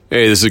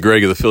Hey, this is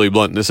Greg of the Philly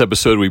Blunt. In this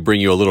episode, we bring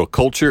you a little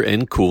culture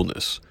and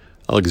coolness.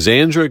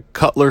 Alexandra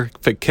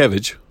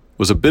Cutler-Fetkewicz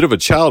was a bit of a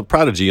child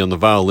prodigy on the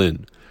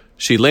violin.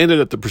 She landed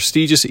at the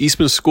prestigious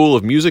Eastman School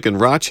of Music in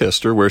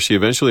Rochester, where she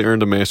eventually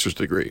earned a master's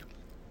degree.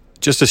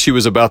 Just as she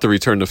was about to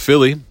return to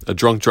Philly, a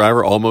drunk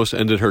driver almost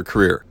ended her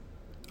career.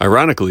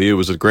 Ironically, it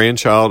was a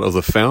grandchild of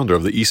the founder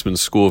of the Eastman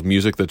School of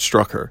Music that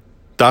struck her.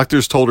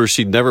 Doctors told her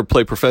she'd never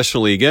play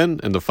professionally again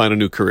and to find a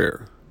new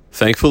career.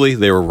 Thankfully,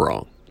 they were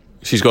wrong.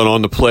 She's gone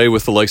on to play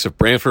with the likes of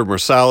Branford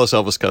Marsalis,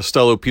 Elvis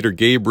Costello, Peter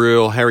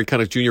Gabriel, Harry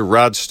Connick Jr.,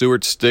 Rod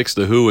Stewart, Styx,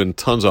 The Who, and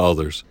tons of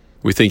others.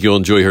 We think you'll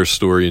enjoy her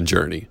story and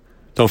journey.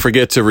 Don't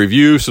forget to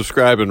review,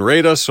 subscribe, and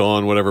rate us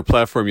on whatever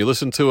platform you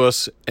listen to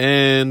us,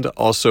 and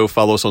also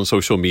follow us on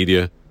social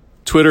media,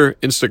 Twitter,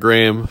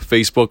 Instagram,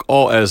 Facebook,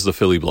 all as The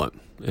Philly Blunt.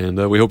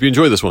 And we hope you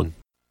enjoy this one.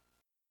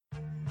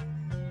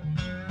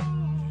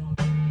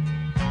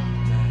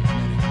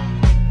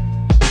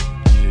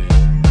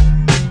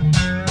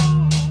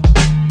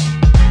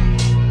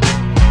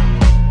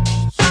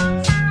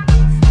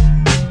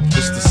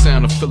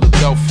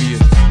 Philadelphia.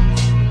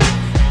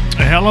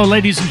 Hello,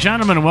 ladies and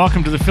gentlemen, and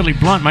welcome to the Philly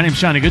Blunt. My name's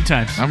Johnny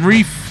Goodtimes. I'm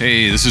Reef.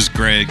 Hey, this is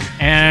Greg.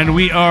 And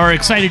we are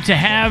excited to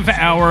have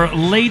our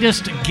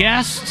latest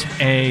guest,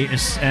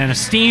 an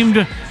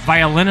esteemed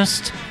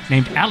violinist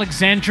named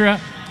Alexandra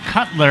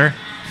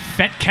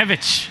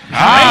Cutler-Fetkewicz.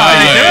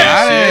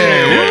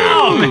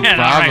 Oh, man.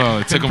 Bravo. All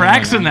right. Been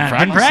practicing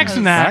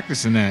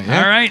that.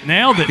 Yeah. All right,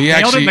 nailed it.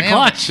 Nailed it in the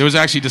clutch. There was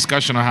actually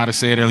discussion on how to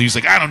say it. He was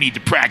like, I don't need to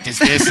practice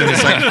this. And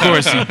it's like, of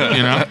course,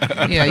 you know.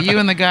 Yeah, you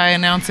and the guy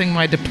announcing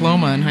my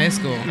diploma in high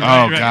school.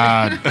 Oh,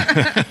 God.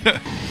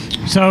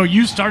 So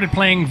you started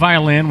playing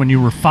violin when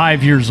you were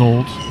 5 years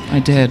old. I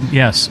did.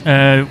 Yes.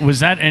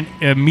 Was that an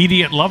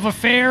immediate love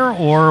affair,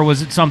 or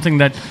was it something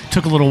that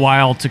took a little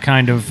while to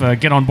kind of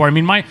get on board? I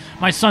mean, my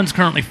son's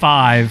currently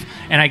 5,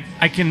 and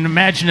I can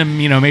imagine him,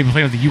 maybe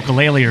playing with the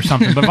ukulele or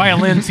something, but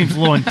violin seems a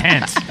little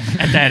intense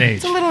at that age.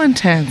 It's a little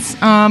intense.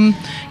 I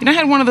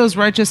had one of those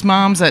righteous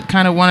moms that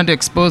kind of wanted to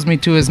expose me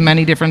to as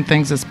many different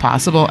things as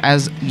possible,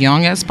 as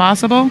young as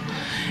possible.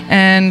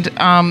 And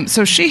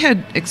so she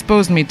had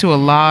exposed me to a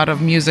lot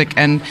of music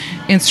and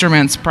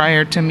instruments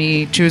prior to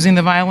me choosing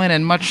the violin,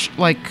 and much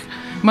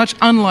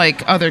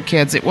unlike other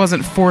kids, it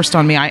wasn't forced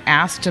on me. I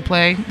asked to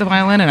play the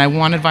violin, and I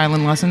wanted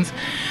violin lessons.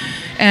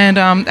 And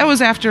that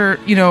was after,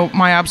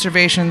 my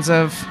observations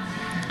of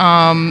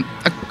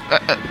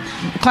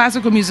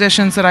classical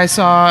musicians that I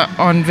saw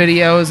on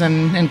videos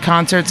and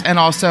concerts, and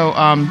also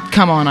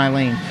Come On,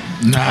 Eileen.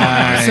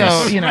 Nice.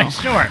 So,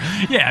 Sure.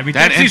 Yeah, I mean,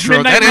 that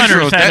intro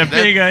had a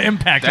big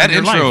impact on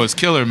your life. That intro is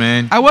killer,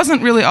 man. I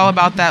wasn't really all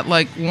about that,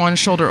 one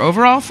shoulder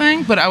overall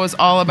thing, but I was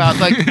all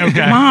about,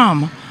 Okay.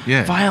 Mom,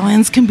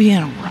 violins can be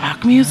in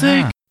rock music.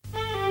 Yeah.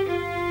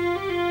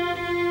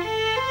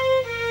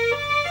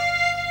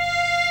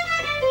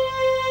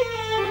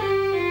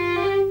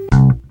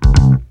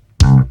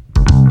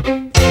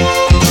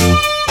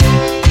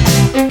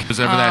 Was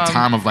ever that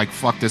time of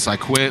fuck this, I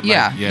quit?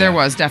 Yeah, there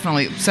was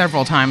definitely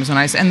several times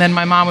and then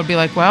my mom would be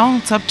like, well,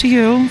 it's up to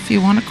you if you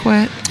want to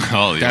quit.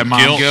 Oh, that mom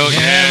guilt.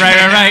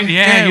 Yeah, right.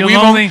 Yeah,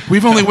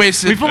 we've only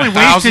wasted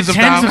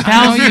tens of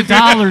thousands of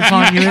dollars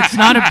on you. It's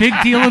not a big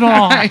deal at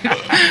all.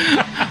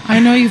 I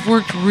know you've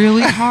worked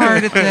really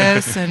hard at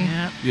this,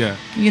 and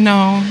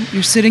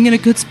you're sitting in a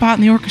good spot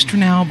in the orchestra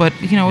now, but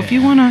if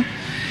you want to.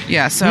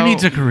 Yeah, so who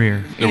needs a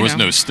career? There was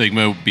no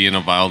stigma being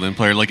a violin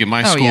player. Like in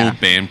my school,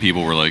 band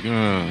people were like,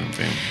 oh,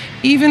 damn.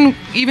 Even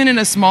in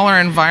a smaller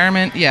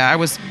environment, I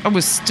was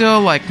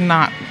still I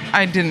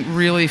didn't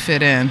really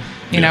fit in,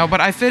 you know, but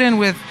I fit in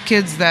with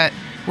kids that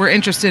were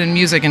interested in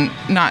music, and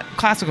not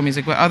classical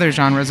music, but other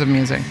genres of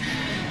music.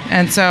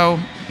 And so,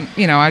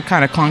 I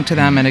kind of clung to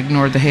them and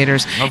ignored the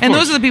haters. And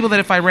those are the people that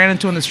if I ran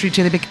into on the street,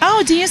 they'd be like,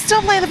 oh, do you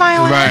still play the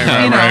violin?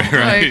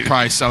 Right.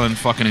 Probably selling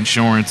fucking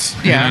insurance.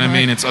 You know what I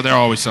mean? They're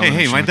always selling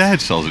insurance. Hey, my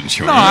dad sells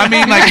insurance. No, I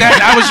mean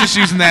that. I was just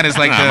using that as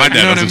my dad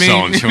doesn't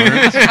sell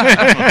insurance.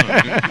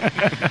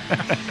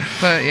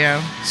 But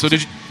yeah. So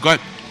did you go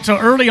ahead? So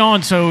early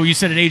on, you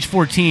said at age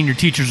 14, your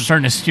teachers were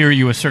starting to steer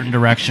you a certain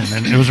direction,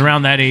 and it was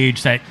around that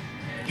age that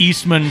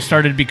Eastman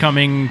started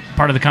becoming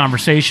part of the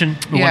conversation.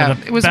 Yeah, one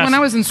of the it was best when I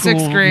was in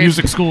sixth grade.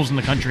 Music schools in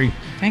the country.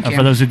 Thank you.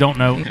 For those who don't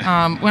know.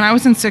 When I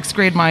was in sixth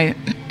grade, my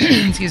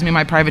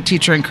my private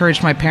teacher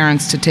encouraged my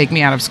parents to take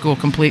me out of school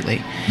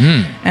completely,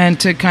 and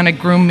to kind of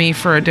groom me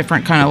for a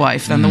different kind of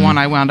life than the one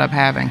I wound up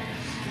having.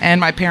 And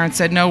my parents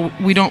said, no,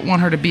 we don't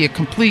want her to be a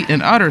complete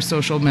and utter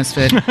social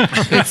misfit.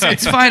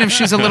 It's fine if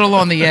she's a little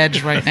on the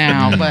edge right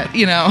now, but,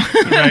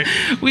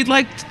 we'd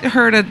like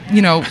her to,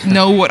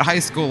 know what high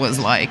school is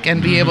like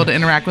and be able to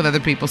interact with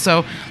other people.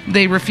 So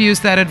they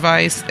refused that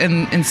advice,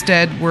 and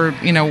instead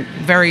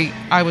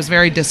I was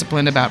very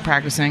disciplined about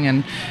practicing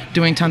and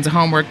doing tons of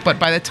homework. But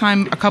by the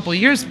time a couple of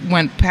years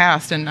went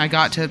past and I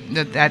got to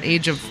that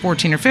age of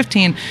 14 or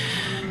 15,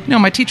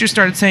 my teacher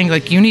started saying,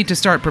 you need to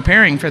start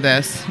preparing for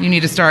this. You need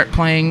to start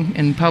playing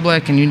in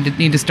public, and you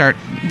need to start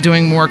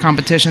doing more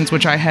competitions,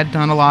 which I had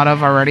done a lot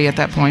of already at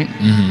that point.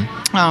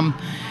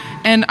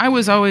 And I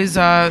was always,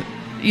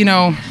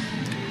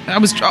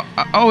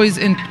 always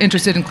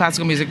interested in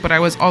classical music, but I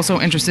was also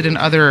interested in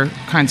other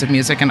kinds of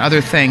music and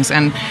other things.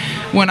 And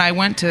when I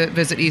went to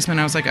visit Eastman,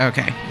 I was like,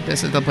 okay,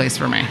 this is the place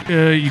for me.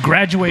 You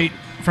graduate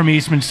from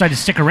Eastman, decided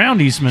to stick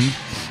around Eastman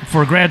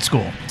for grad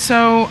school.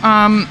 So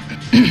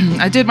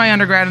I did my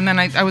undergrad, and then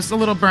I was a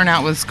little burnt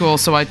out with school,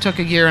 so I took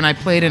a year and I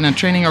played in a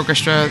training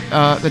orchestra,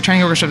 the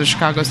training orchestra of the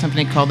Chicago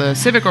Symphony called the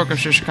Civic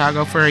Orchestra of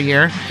Chicago for a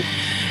year.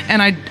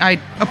 And I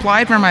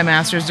applied for my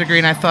master's degree,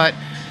 and I thought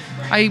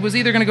I was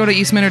either going to go to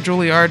Eastman or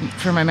Juilliard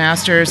for my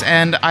master's,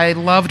 and I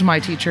loved my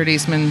teacher at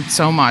Eastman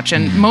so much.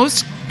 And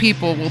most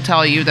people will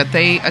tell you that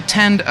they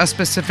attend a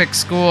specific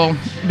school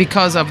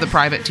because of the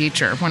private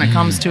teacher when it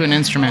comes to an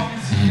instrument,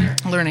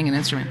 learning an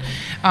instrument.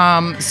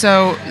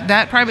 So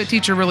that private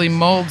teacher really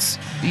molds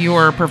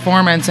your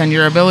performance and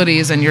your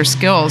abilities and your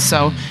skills.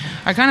 So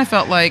I kind of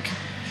felt like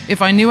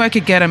if I knew I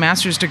could get a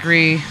master's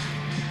degree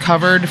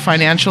covered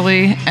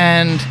financially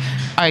and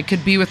I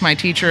could be with my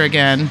teacher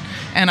again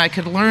and I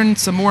could learn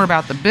some more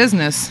about the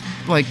business,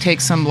 like take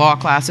some law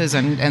classes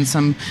and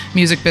some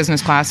music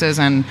business classes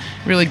and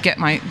really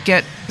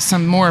get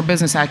some more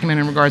business acumen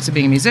in regards to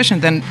being a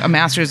musician, then a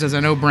master's is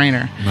a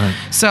no-brainer. Right.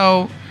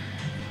 So,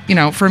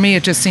 for me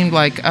it just seemed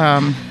like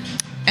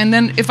and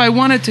then if I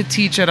wanted to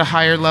teach at a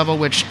higher level,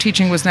 which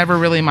teaching was never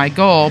really my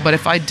goal, but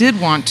if I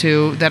did want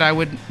to, that I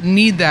would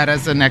need that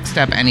as the next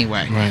step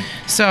anyway. Right.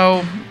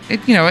 So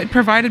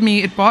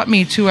it bought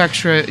me 2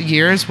 extra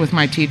years with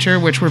my teacher,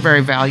 which were very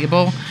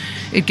valuable.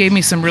 It gave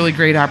me some really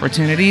great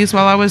opportunities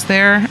while I was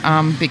there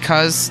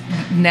because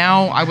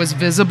now I was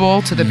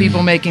visible to the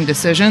people making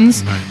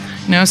decisions.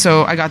 Right.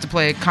 So I got to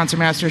play a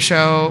concertmaster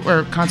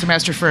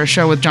for a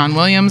show with John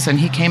Williams, and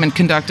he came and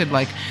conducted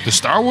like the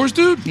Star Wars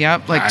dude.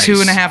 Yep, like nice.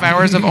 2.5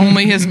 hours of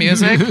only his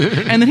music,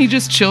 and then he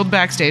just chilled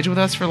backstage with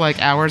us for like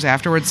hours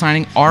afterwards,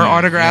 signing our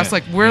autographs.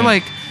 Like we're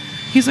like.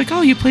 He's like,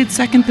 oh, you played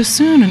second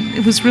bassoon, and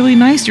it was really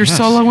nice. Your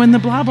solo in the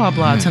blah, blah,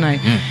 blah tonight.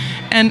 Yeah.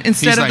 And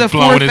instead of the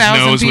 4,000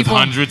 people... He's with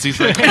hundreds. He's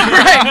like...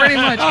 right, pretty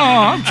much. Oh,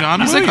 I'm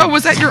John He's Williams. like, oh,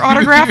 was that your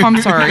autograph?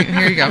 I'm sorry.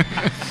 Here you go.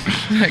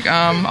 Like,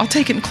 I'll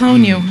take it and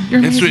clone you.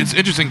 It's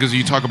interesting because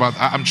you talk about...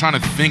 I'm trying to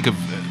think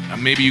of...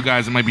 Maybe you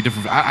guys, it might be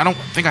different. I don't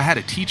think I had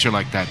a teacher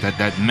like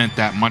that meant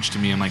that much to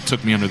me and like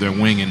took me under their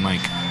wing and like...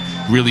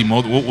 really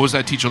molded. What was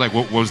that teacher like?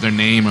 What was their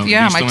name?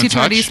 Yeah, my teacher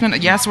at Eastman.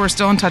 Yes, we're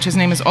still in touch. His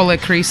name is Oleg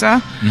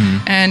Krisa,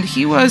 and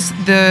he was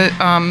the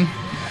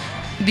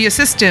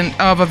assistant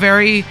of a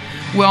very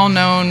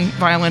well-known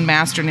violin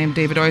master named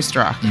David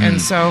Oistrakh.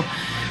 And so,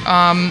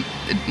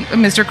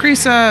 Mr.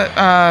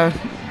 Krisa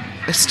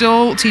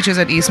still teaches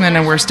at Eastman,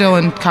 and we're still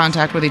in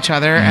contact with each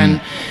other. And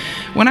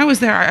when I was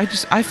there,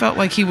 I felt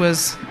like he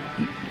was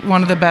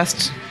one of the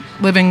best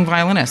living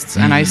violinists,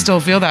 and I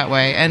still feel that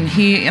way. And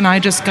he and I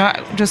just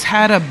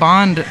had a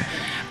bond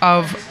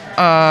of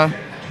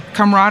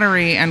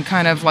camaraderie and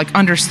kind of like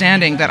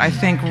understanding that I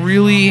think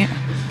really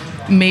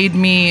made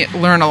me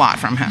learn a lot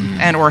from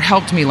him, or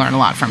helped me learn a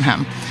lot from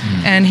him.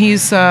 And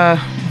he's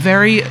a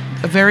very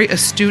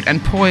astute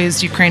and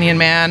poised Ukrainian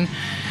man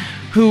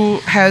who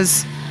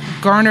has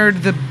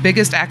garnered the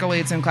biggest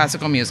accolades in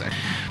classical music.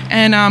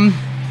 And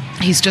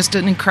he's just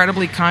an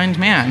incredibly kind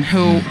man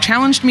who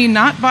challenged me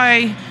not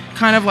by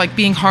kind of like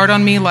being hard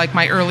on me like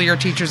my earlier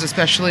teachers,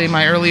 especially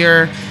my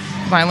earlier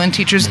violin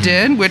teachers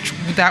did, which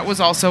that was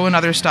also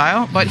another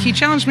style, but he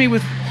challenged me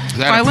with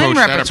violin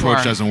repertoire. That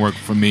approach doesn't work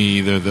for me,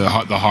 either, the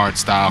hard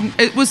style.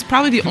 It was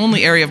probably the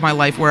only area of my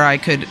life where I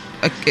could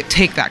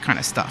take that kind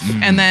of stuff.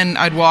 And then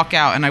I'd walk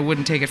out and I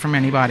wouldn't take it from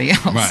anybody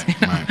else.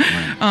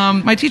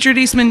 Right. My teacher at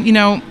Eastman,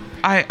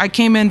 I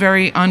came in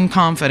very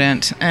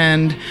unconfident,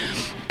 and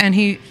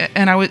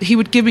he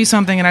would give me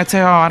something and I'd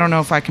say, oh, I don't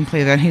know if I can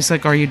play that. And he's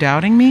like, are you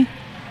doubting me?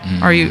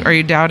 Are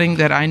you doubting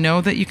that I know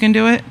that you can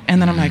do it?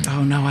 And then I'm like,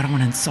 oh no, I don't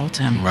want to insult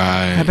him.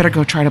 Right. I better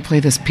go try to play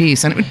this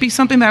piece. And it would be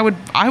something that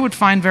I would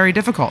find very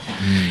difficult.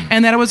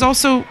 And that I was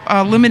also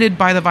limited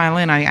by the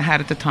violin I had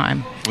at the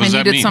time. What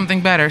I needed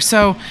something better.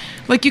 So,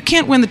 like, you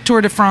can't win the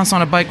Tour de France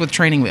on a bike with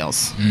training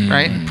wheels,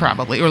 right?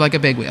 Probably, or like a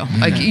big wheel.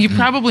 Like, you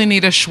probably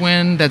need a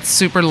Schwinn that's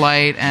super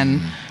light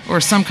or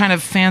some kind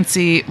of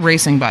fancy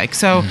racing bike.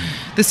 So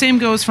the same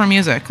goes for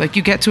music. Like,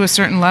 you get to a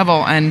certain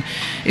level, and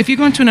if you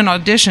go into an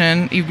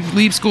audition, you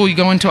leave school, you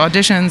go into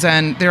auditions,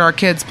 and there are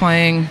kids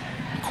playing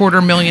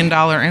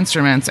 $250,000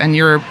 instruments, and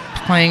you're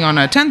playing on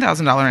a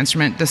 $10,000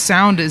 instrument, the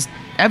sound is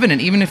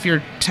evident, even if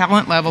your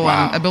talent level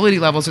and ability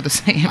levels are the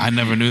same. I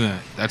never knew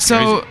that. That's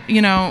so crazy.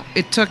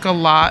 It took a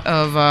lot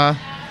of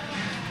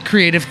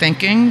creative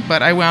thinking,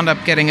 but I wound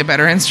up getting a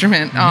better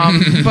instrument.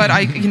 But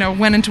I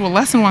went into a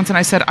lesson once and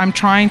I said, I'm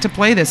trying to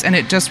play this and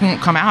it just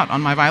won't come out on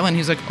my violin.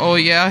 He's like, oh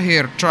yeah,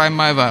 here, try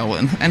my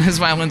violin. And his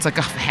violin's like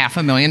a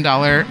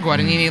 $500,000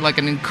 Guadagnini, like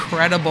an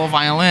incredible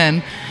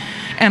violin.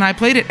 And I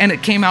played it, and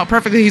it came out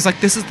perfectly. He's like,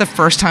 this is the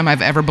first time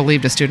I've ever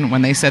believed a student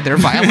when they said their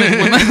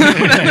violin.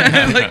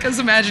 Because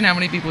imagine how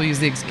many people use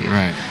the excuse.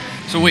 Right.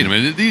 So wait a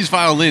minute. These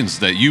violins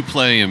that you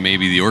play and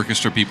maybe the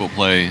orchestra people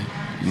play,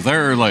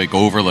 they're like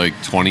over like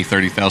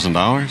 $20,000,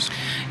 $30,000?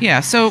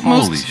 Yeah. So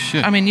holy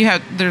shit. I mean,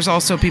 there's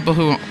also people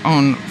who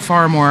own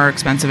far more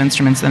expensive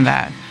instruments than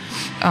that.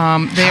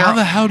 How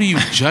the hell do you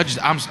judge?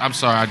 I'm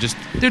sorry.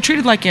 They're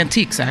treated like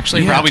antiques,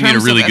 actually. You in probably need a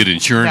terms really of good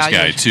insurance guy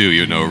valuation. too.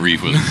 You know,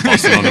 Reef was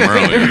busting on them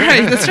earlier.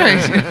 Right, that's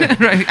right.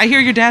 Right. I hear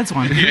your dad's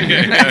one.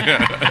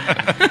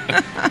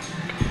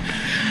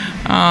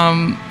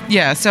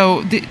 Yeah.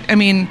 So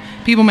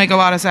people make a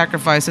lot of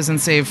sacrifices and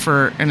save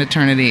for an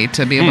eternity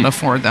to be able to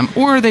afford them,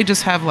 or they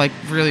just have like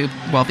really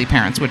wealthy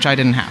parents, which I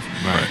didn't have.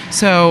 Right.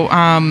 So,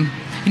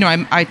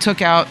 I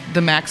took out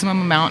the maximum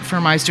amount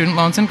for my student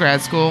loans in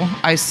grad school.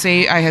 I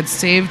had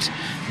saved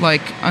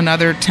like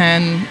another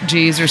 10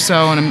 G's or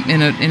so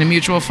in a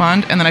mutual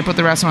fund, and then I put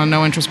the rest on a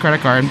no interest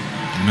credit card.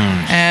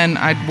 Nice. And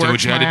I'd worked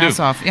what you my had to do. ass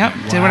off. Yep,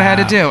 did what I had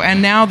to do.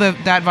 And now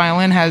that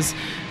violin has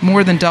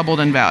more than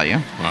doubled in value.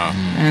 Wow.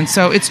 And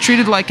so it's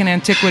treated like an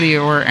antiquity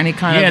or any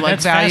kind of like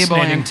that's valuable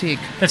fascinating. antique.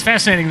 That's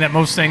fascinating that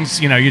most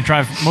things, you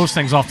drive most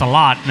things off the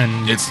lot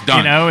and It's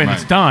done. and Right.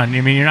 it's done.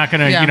 I mean, you're not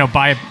going to,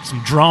 buy some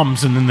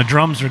drums and then the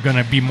drums are going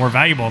to be more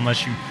valuable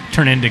unless you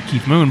turn into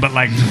Keith Moon. But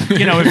like,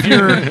 if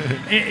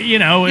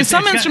you're,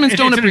 Some instruments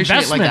don't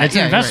appreciate it like that. It's an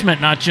Yeah, you're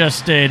investment, not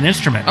just an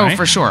instrument. Oh, right?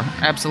 for sure.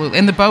 Absolutely.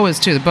 And the bow is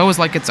too. The bow is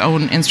like its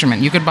own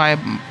instrument. You could buy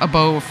a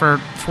bow for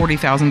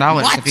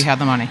 $40,000 if you had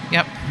the money.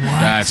 Yep.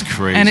 That's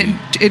crazy. And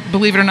it,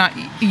 believe it or not,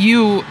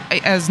 you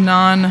as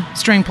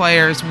non-string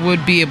players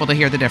would be able to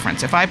hear the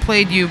difference. If I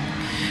played you,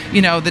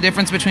 the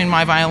difference between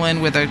my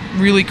violin with a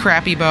really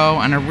crappy bow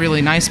and a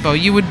really nice bow,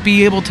 you would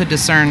be able to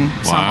discern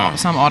Wow.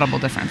 some audible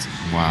difference.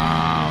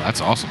 Wow,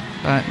 that's awesome.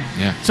 But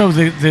Yeah. So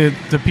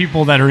the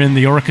people that are in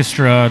the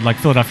orchestra, like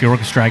Philadelphia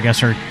Orchestra, I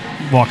guess, are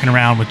walking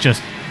around with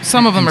just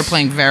some of them are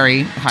playing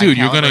very high Dude,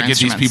 you're caliber gonna get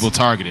these instruments. people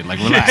targeted. Like,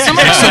 relax. Some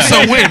of them-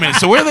 so wait a minute.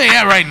 So where are they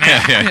at right now?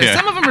 Yeah,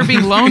 some of them are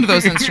being loaned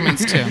those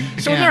instruments too.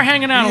 so Yeah. they're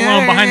hanging out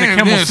alone behind the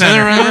Kimmel yeah,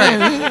 Center.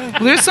 Well,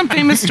 there's some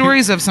famous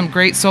stories of some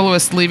great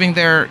soloists leaving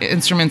their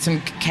instruments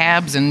in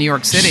cabs in New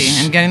York City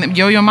and getting them.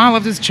 Yo-Yo Ma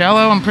left his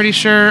cello. I'm pretty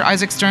sure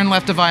Isaac Stern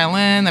left a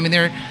violin. I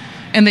mean,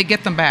 and they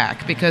get them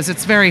back because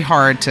it's very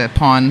hard to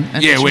pawn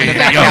an Yeah, instrument wait. of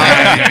that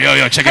caliber.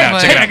 Yo, check it out.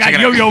 But- Check it I out. got Check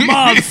it out. Yo-Yo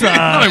Ma's.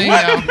 You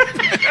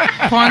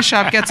know, pawn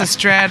shop gets a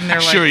Strad and they're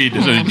like, Sure you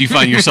do. So do you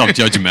find yourself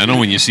judgmental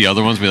when you see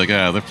other ones? Be like,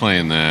 they're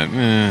playing that.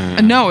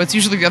 No, it's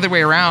usually the other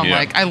way around. Yeah.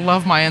 Like, I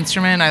love my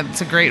instrument.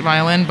 It's a great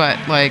violin, but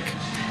like,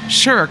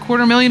 sure,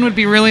 $250,000 would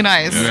be really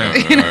nice. Yeah,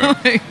 You know,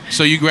 like-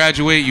 So you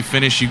graduate, you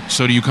finish.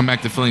 So do you come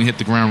back to Philly and hit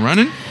the ground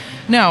running?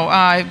 No,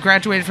 I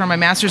graduated from my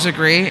master's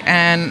degree,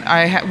 and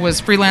I was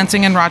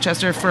freelancing in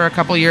Rochester for a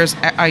couple years.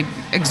 I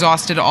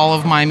exhausted all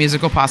of my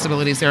musical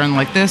possibilities there, and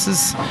like, this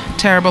is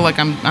terrible. Like,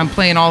 I'm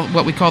playing all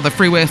what we call the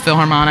freeway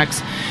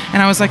philharmonics,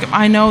 and I was like,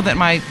 I know that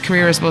my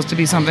career is supposed to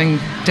be something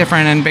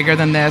different and bigger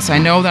than this. I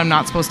know that I'm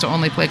not supposed to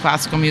only play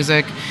classical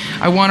music.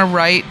 I want to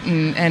write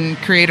and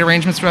create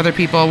arrangements for other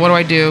people. What do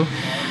I do?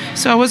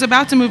 So I was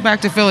about to move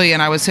back to Philly,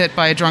 and I was hit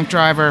by a drunk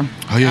driver.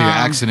 Oh yeah, your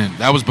accident.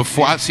 That was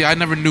before. I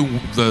never knew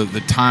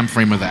the time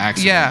frame of the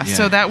accident. Yeah,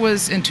 so that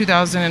was in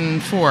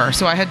 2004.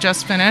 So I had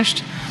just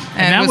finished,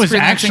 And that was freelancing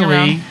actually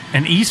around.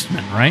 an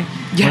Eastman, right?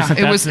 Yeah, Wasn't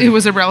it that was. the- It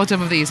was a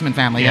relative of the Eastman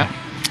family. Yeah.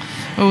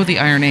 Yeah. Oh, the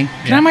irony. Can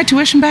I Yeah. have my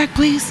tuition back,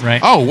 please?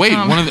 Right. Oh wait,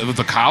 one of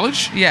the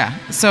college? Yeah.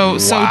 So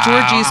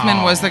George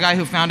Eastman was the guy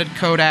who founded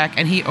Kodak,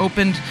 and he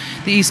opened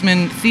the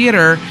Eastman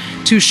Theater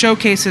to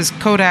showcase his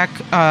Kodak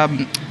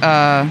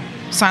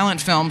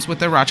silent films with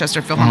the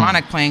Rochester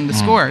Philharmonic playing the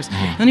scores.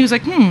 And then he was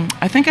like,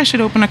 I think I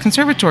should open a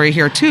conservatory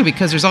here too,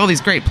 because there's all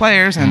these great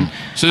players, and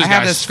So this I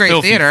have guy's this great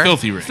filthy- theater.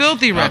 filthy rich.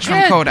 Filthy rich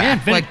Yeah, from Kodak. yeah,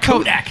 invented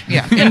Kodak.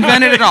 Yeah,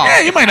 invented it all.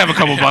 Yeah, you might have a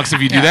couple bucks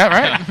if you do that,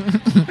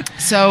 right?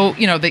 So,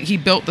 that he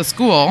built the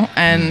school,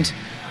 and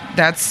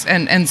that's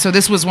and so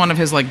this was one of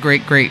his like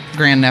great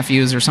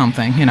grandnephews or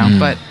something,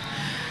 but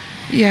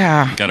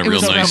yeah, Got a it real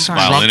was nice fun.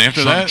 violin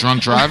after that.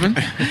 Drunk driving?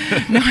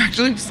 No,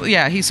 actually,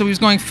 yeah, he was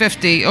going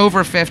 50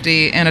 over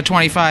 50 and a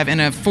 25 in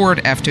a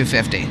Ford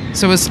F-250.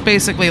 So it was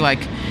basically like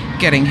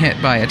getting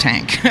hit by a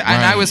tank.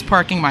 And I was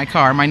parking my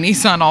car, my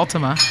Nissan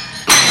Altima.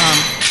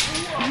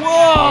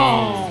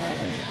 Whoa!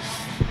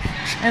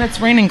 And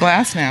it's raining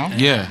glass now.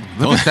 Yeah,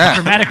 look at that.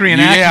 Dramatic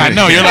reenactment. Yeah, I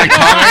know. You're like,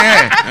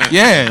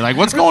 yeah, like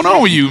what's going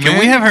on with you, man? Can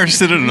we have her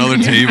sit at another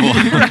table?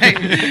 Right.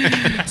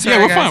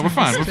 Yeah, we're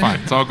fine.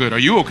 It's all good. Are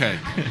you okay?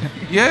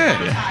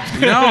 Yeah.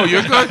 No,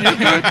 you're good. You're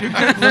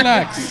good.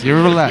 Relax.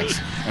 You're relaxed.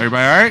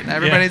 Everybody all right?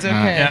 Everybody's okay.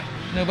 Yeah.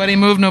 Nobody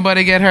move,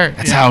 nobody get hurt.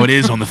 That's how it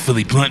is on the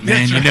Philly Blunt,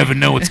 man. You never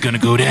know what's gonna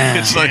go down.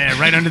 It's like Yeah,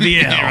 right under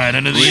the L. right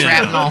under the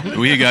Shrapnel.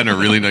 we had gotten a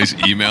really nice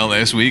email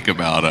last week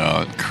about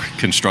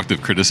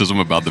constructive criticism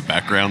about the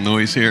background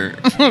noise here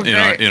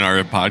in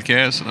our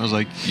podcast, and I was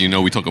like,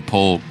 we took a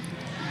poll,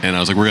 and I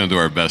was like, we're gonna do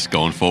our best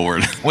going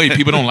forward. Wait,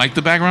 people don't like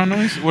the background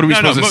noise? What are we No,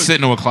 supposed to most-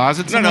 sit in a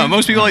closet? No, somewhere?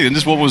 most people like it. And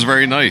this one was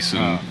very nice.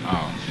 And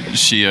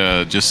she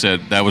just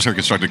said that was her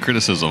constructive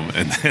criticism.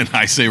 And then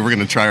I say we're going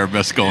to try our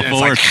best going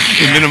forward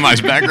to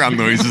minimize background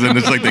noises. And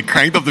it's like they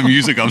cranked up the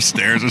music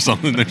upstairs or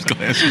something. There's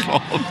glasses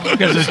involved.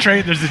 Because there's a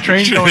train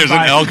going There's an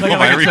by. L It's like,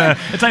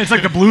 going it's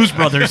like the Blues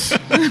Brothers.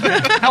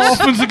 How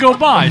often does it go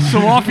by? So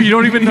often you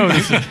don't even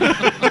notice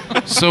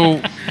it. So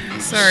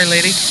Sorry,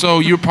 lady. So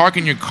you're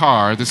parking your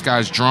car. This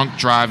guy's drunk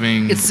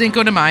driving. It's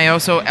Cinco de Mayo,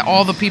 so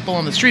all the people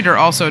on the street are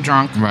also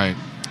drunk. Right.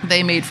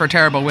 They made for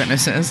terrible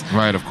witnesses.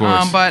 Right, of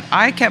course. But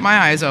I kept my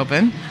eyes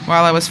open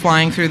while I was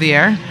flying through the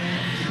air.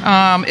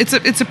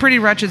 It's a pretty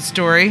wretched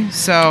story,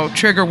 so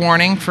trigger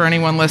warning for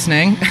anyone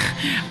listening.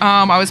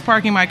 I was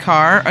parking my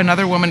car.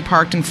 Another woman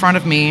parked in front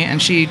of me, and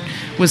she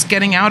was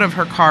getting out of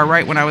her car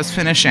right when I was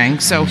finishing.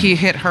 So he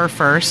hit her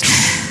first,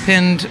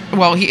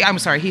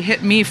 he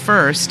hit me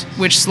first,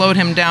 which slowed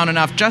him down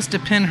enough just to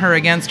pin her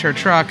against her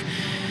truck,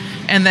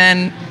 and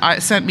then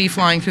sent me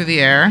flying through the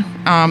air.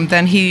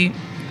 Then he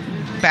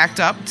backed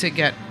up to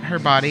get her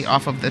body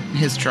off of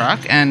his truck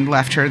and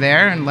left her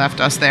there and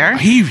left us there.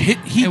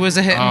 It was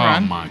a hit and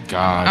run. Oh my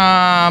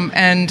God.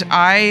 And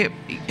I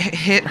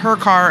hit her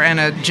car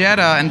and a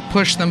Jetta and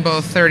pushed them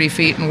both 30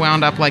 feet and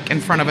wound up like in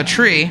front of a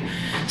tree.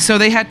 So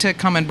they had to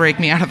come and break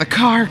me out of the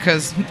car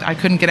because I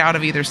couldn't get out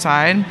of either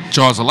side.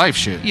 Jaws of life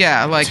shit.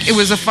 Yeah, like it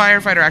was a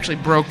firefighter actually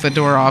broke the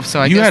door off,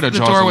 so I You guess had a the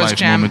Jaws door of was life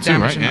jammed moment too,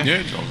 down. right?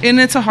 Yeah. And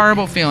it's a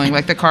horrible feeling.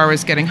 Like the car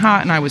was getting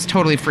hot and I was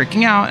totally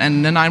freaking out,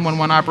 and the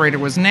 911 operator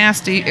was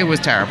nasty. It was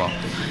terrible.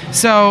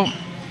 So,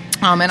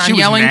 and She I'm was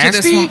yelling to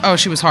nasty? this one. Oh,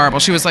 she was horrible.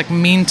 She was like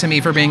mean to me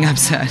for being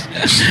upset.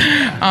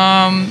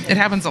 It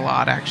happens a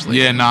lot, actually.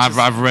 Yeah, no,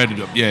 I've read it.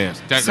 Yeah.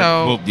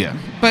 Yeah.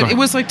 But it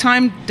was like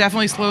time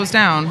definitely slows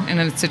down in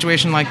a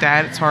situation like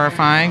that. It's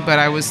horrifying. But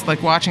I was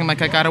like watching,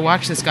 like I gotta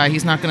watch this guy.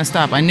 He's not gonna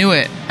stop. I knew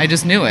it. I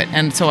just knew it.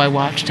 And so I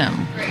watched him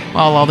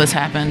while all this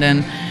happened.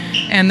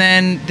 And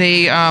then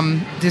they,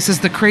 this is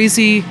the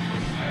craziness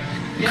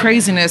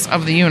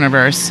of the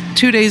universe.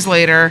 2 days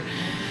later,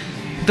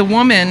 the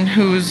woman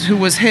who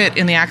was hit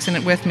in the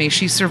accident with me,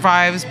 she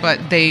survives, but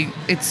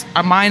it's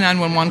my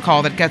 911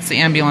 call that gets the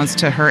ambulance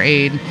to her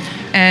aid.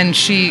 And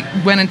she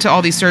went into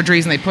all these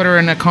surgeries, and they put her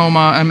in a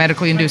coma, a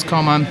medically induced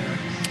coma.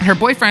 Her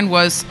boyfriend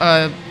was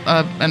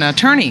an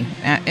attorney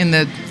in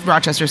the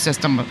Rochester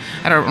system.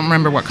 I don't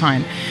remember what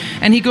kind.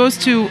 And he goes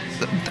to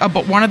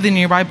one of the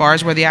nearby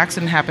bars where the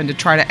accident happened to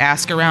try to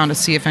ask around to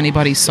see if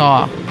anybody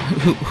saw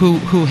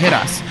who hit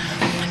us.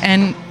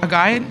 And a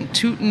guy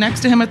next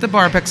to him at the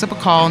bar picks up a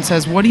call and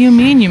says, "What do you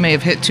mean you may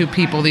have hit 2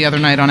 people the other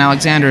night on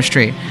Alexandra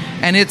Street?"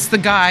 And it's the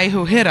guy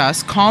who hit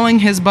us calling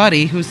his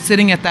buddy who's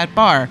sitting at that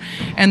bar.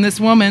 And this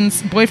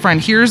woman's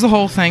boyfriend hears the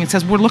whole thing and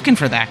says, "We're looking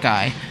for that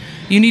guy.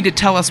 You need to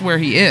tell us where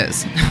he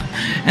is."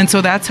 And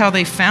so that's how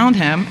they found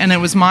him. And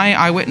it was my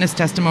eyewitness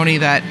testimony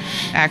that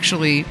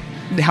actually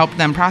helped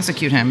them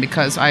prosecute him,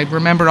 because I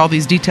remembered all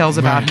these details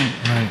about him.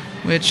 Right.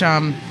 Which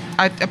I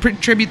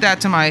attribute that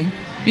to my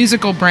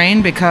musical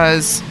brain,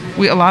 because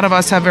a lot of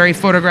us have very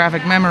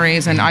photographic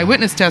memories, and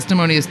eyewitness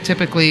testimony is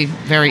typically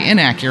very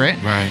inaccurate.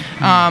 Right.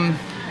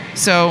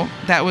 So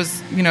that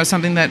was,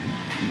 something that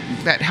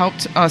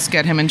helped us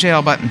get him in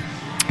jail. But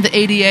the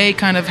ADA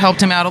kind of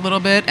helped him out a little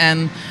bit,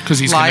 and 'Cause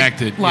he's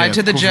connected. lied Yeah,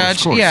 to the of course, judge.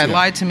 of course, yeah, yeah.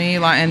 lied to me,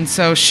 and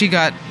so she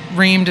got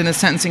reamed in the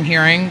sentencing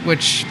hearing,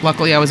 which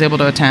luckily I was able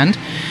to attend.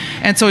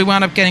 And so he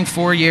wound up getting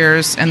 4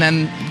 years, and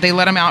then they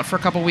let him out for a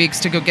couple weeks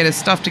to go get his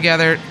stuff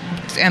together,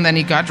 and then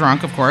he got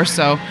drunk, of course,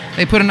 so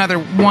they put another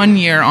 1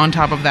 year on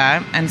top of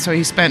that, and so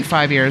he spent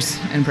 5 years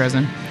in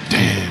prison.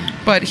 Damn.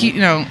 But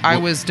I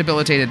was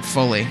debilitated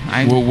fully.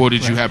 What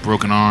did you have?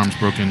 Broken arms?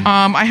 Broken?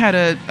 I had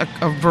a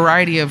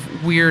variety of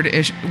weird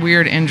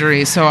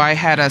injuries. So I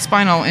had a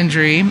spinal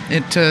injury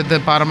to the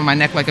bottom of my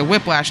neck, like a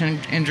whiplash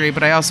injury,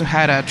 but I also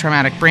had a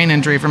traumatic brain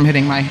injury from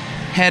hitting my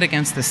head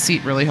against the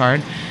seat really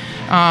hard.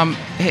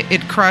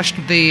 It crushed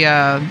the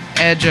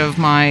edge of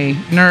my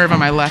nerve on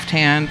my left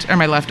hand, or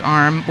my left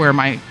arm, where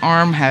my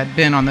arm had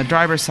been on the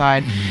driver's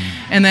side.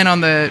 And then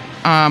on the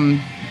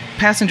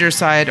passenger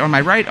side, or my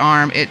right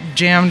arm, it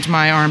jammed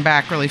my arm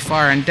back really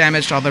far and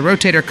damaged all the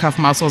rotator cuff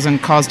muscles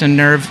and caused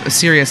a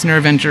serious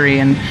nerve injury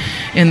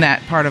in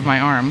that part of my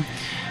arm.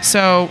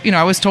 So,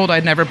 I was told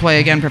I'd never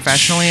play again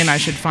professionally and I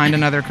should find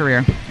another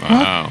career.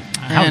 Wow.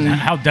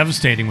 How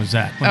devastating was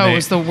that? It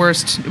was the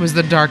worst. It was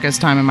the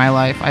darkest time in my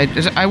life.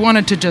 I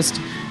wanted to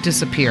just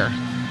disappear.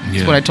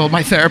 That's what I told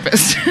my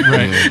therapist.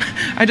 Right.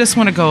 I just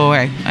want to go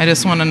away. I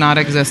just want to not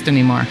exist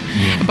anymore.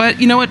 Yeah. But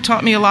it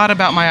taught me a lot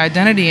about my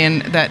identity,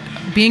 and that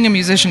being a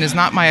musician is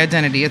not my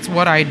identity. It's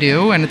what I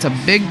do, and it's a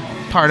big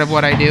part of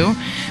what I do,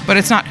 but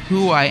it's not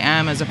who I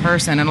am as a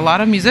person. And a lot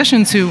of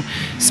musicians who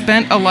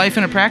spent a life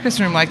in a practice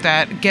room like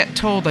that get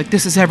told, like,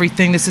 this is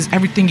everything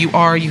you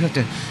are, you have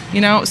to,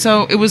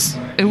 so it was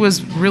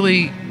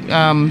really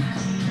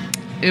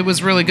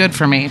good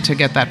for me to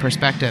get that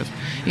perspective,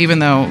 even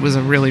though it was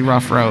a really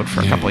rough road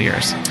for a couple of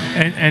years.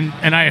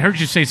 And I heard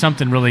you say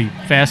something really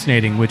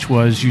fascinating, which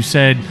was, you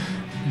said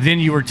then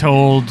you were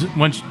told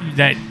once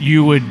that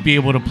you would be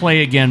able to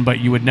play again, but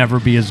you would never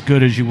be as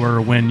good as you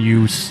were when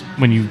you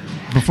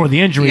before the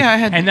injury.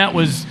 Yeah, and that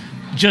was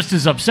just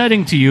as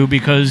upsetting to you,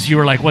 because you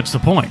were like, what's the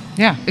point?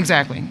 Yeah,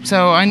 exactly.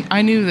 So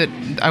I knew that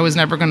I was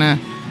never gonna.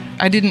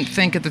 I didn't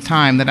think at the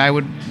time that I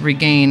would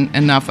regain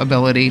enough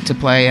ability to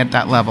play at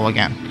that level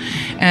again.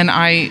 And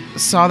I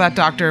saw that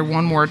doctor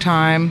one more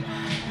time,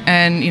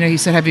 And, he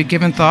said, have you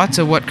given thought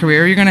to what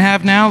career you're going to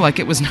have now? Like,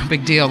 it was no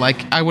big deal.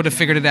 Like, I would have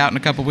figured it out in a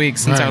couple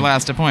weeks since our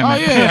last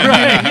appointment. Oh, yeah,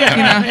 right.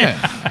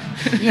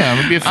 Yeah, I'm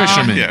going to be a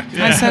fisherman.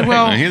 I said,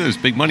 well... I hear there's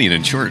big money in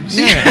insurance.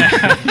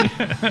 Yeah.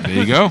 There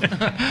you go.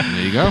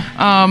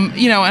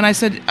 And I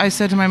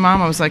said to my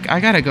mom, I was like, I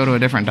got to go to a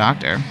different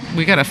doctor.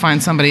 We got to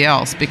find somebody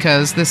else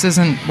because this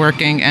isn't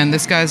working, and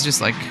this guy's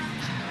just, like,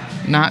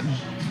 not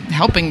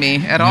helping me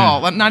at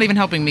all. Not even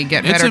helping me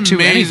get better to anything.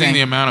 It's amazing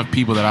the amount of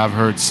people that I've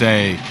heard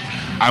say,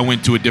 I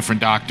went to a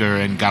different doctor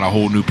and got a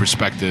whole new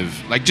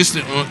perspective. Like just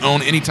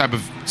on any type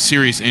of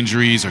serious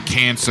injuries or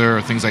cancer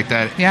or things like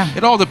that. Yeah.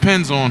 It all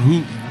depends on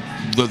who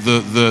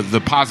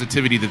the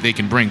positivity that they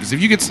can bring. Because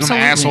if you get some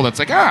asshole that's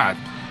like,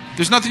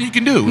 there's nothing you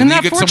can do. And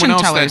not you get fortune someone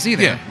else tellers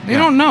either. Yeah, they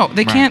don't know.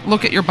 They can't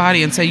look at your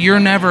body and say, you're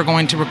never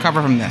going to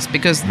recover from this.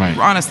 Because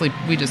honestly,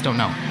 we just don't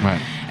know.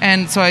 Right.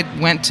 And so I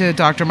went to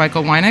Dr.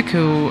 Michael Weineck,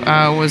 who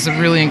was a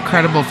really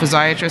incredible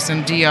physiatrist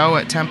and DO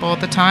at Temple at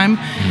the time.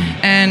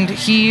 And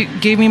he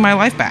gave me my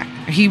life back.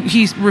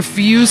 He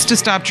refused to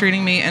stop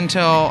treating me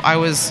until I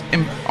was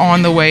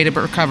on the way to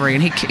recovery.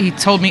 And he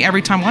told me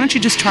every time, why don't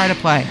you just try to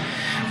play?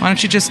 Why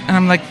don't you just... And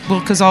I'm like, well,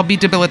 because I'll be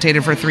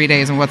debilitated for 3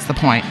 days, and what's the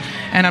point?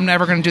 And I'm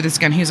never going to do this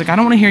again. He's like, I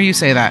don't want to hear you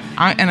say that.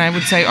 And I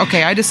would say,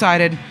 okay, I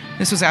decided...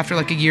 This was after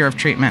like a year of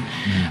treatment.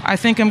 I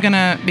think I'm going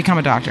to become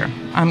a doctor.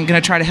 I'm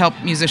going to try to help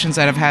musicians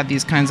that have had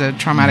these kinds of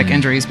traumatic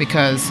injuries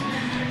because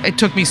it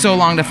took me so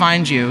long to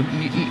find you.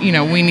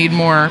 We need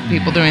more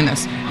people doing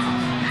this.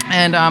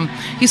 And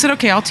he said,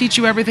 okay, I'll teach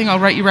you everything. I'll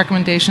write you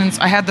recommendations.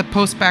 I had the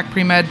post-bac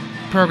pre-med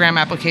program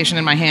application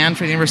in my hand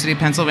for the University of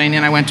Pennsylvania,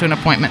 and I went to an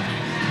appointment.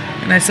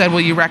 And I said,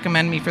 will you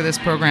recommend me for this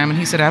program? And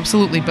he said,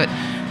 absolutely, but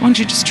why don't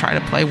you just try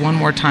to play one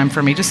more time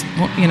for me? Just,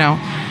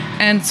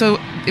 And so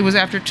it was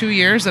after 2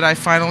 years that I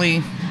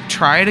finally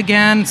tried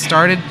again,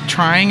 started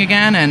trying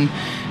again. And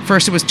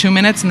first it was 2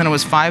 minutes, and then it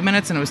was 5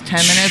 minutes, and it was 10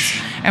 minutes.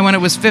 And when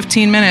it was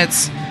 15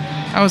 minutes,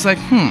 I was like,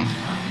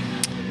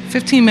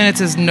 15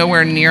 minutes is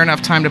nowhere near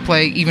enough time to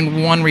play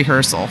even one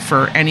rehearsal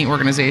for any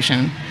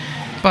organization.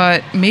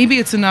 But maybe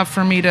it's enough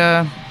for me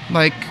to,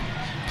 like,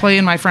 play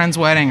in my friend's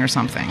wedding or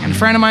something. And a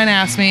friend of mine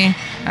asked me,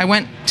 I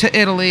went to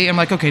Italy. I'm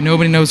like, okay,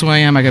 nobody knows who I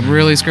am. I could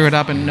really screw it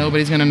up and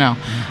nobody's going to know.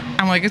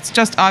 I'm like, it's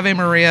just Ave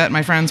Maria at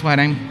my friend's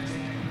wedding.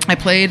 I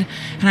played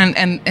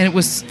and it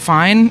was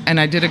fine, and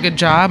I did a good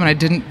job, and I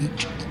didn't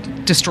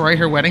destroy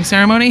her wedding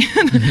ceremony.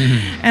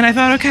 And I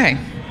thought, okay,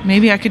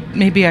 maybe I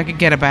could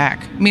get it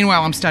back.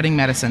 Meanwhile, I'm studying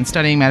medicine,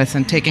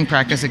 taking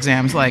practice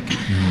exams, like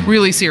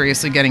really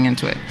seriously getting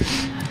into it,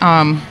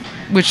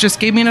 which just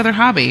gave me another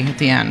hobby at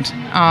the end.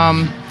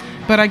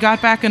 But I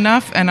got back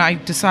enough, and I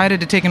decided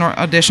to take an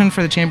audition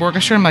for the chamber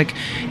orchestra. I'm like,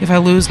 if I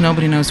lose,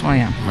 nobody knows who I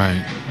am.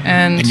 Right.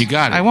 And you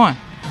got it. I won.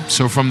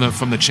 So from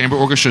the chamber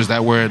orchestra, is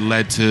that where it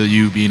led to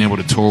you being able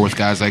to tour with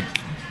guys like,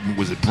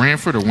 was it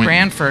Branford or Winton?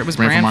 Branford. It was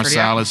Branford,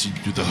 Marsalis, you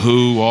do the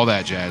Who, all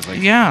that jazz.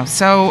 Yeah.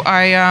 So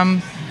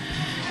I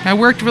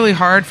worked really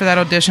hard for that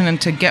audition and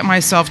to get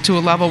myself to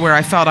a level where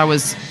I felt I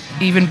was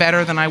even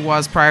better than I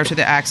was prior to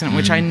the accident,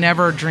 which I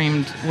never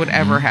dreamed would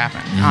ever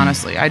happen,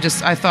 honestly. I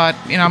thought,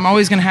 I'm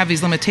always going to have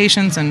these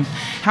limitations, and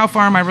how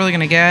far am I really going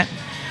to get?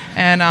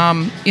 And,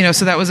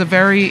 so that was a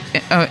very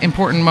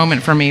important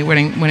moment for me,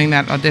 winning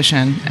that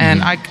audition.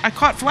 And I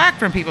caught flack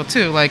from people,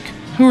 too, like,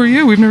 who are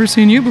you? We've never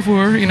seen you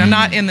before.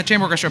 Not in the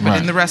chamber orchestra,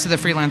 but in the rest of the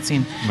freelance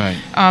scene. Right.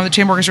 The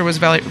chamber orchestra was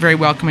very, very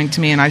welcoming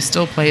to me, and I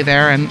still play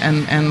there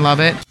and love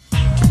it.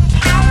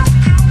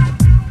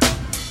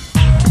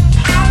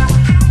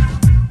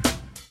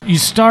 You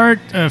start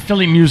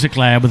Philly Music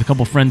Lab with a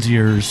couple friends of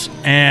yours,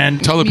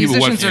 and tell the people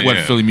what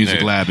musicians Philly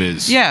Music Lab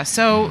is. Yeah,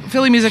 so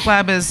Philly Music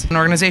Lab is an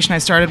organization I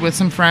started with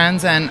some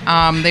friends,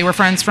 and they were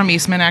friends from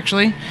Eastman,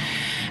 actually.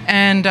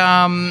 And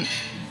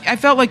I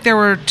felt like there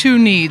were two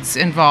needs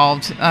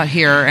involved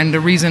here, and the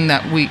reason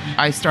that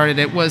I started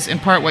it was in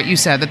part what you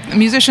said, that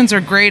musicians are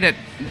great at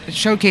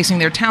showcasing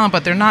their talent,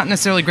 but they're not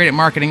necessarily great at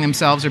marketing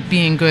themselves or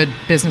being good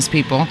business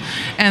people.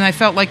 And I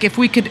felt like if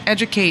we could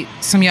educate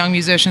some young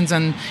musicians,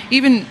 and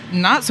even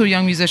not so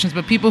young musicians,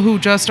 but people who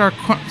just are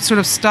sort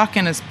of stuck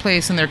in a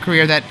place in their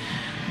career, that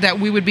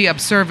we would be of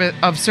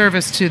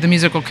service to the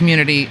musical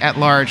community at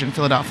large in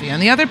Philadelphia.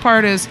 And the other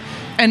part is,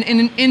 and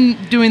in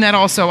doing that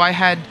also, I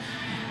had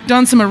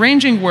done some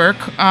arranging work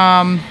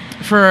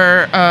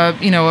for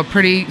a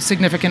pretty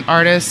significant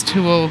artist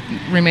who will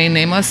remain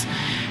nameless,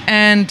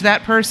 and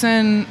that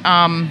person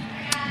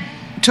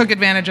took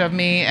advantage of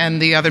me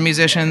and the other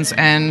musicians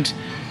and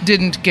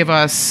didn't give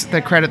us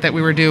the credit that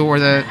we were due,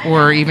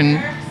 or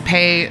even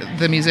pay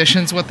the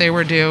musicians what they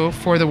were due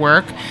for the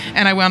work,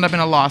 and I wound up in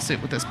a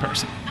lawsuit with this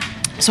person.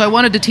 So I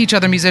wanted to teach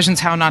other musicians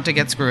how not to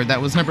get screwed.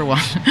 That was number one.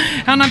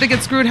 How not to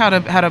get screwed, how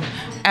to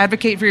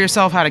advocate for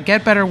yourself, how to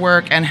get better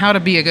work, and how to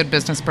be a good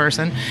business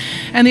person.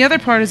 And the other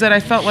part is that I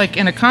felt like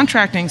in a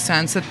contracting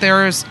sense that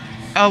there's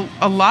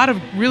a lot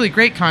of really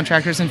great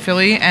contractors in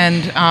Philly,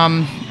 and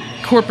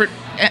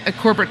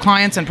corporate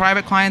clients and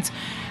private clients,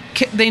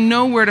 they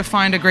know where to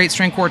find a great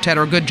string quartet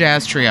or a good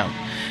jazz trio.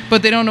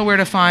 but they don't know where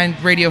to find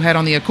Radiohead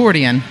on the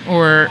accordion,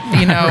 or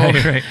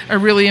Right. a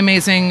really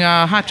amazing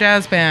hot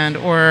jazz band,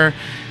 or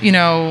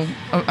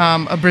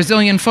a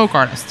Brazilian folk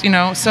artist.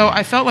 So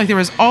I felt like there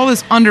was all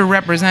this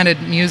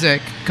underrepresented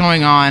music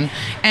going on,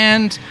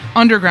 and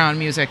underground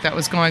music that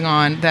was going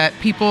on that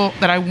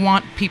I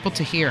want people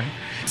to hear.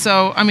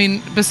 So, I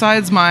mean,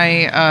 besides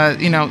my,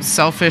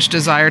 selfish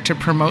desire to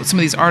promote some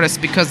of these artists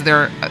because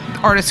they're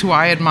artists who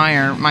I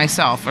admire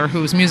myself, or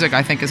whose music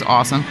I think is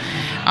awesome,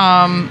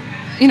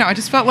 I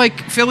just felt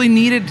like Philly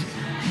needed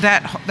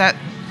that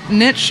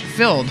niche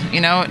filled.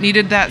 It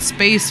needed that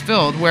space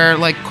filled where,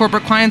 like,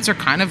 corporate clients are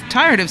kind of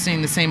tired of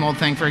seeing the same old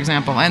thing, for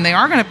example, and they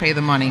are going to pay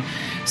the money.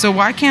 So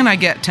why can't I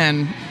get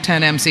 10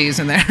 MCs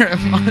in there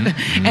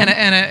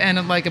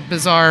and like a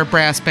bizarre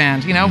brass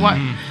band? What?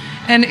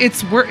 And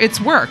it's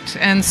worked,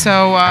 and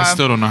so I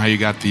still don't know how you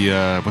got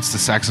the what's the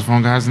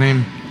saxophone guy's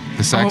name?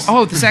 The sax.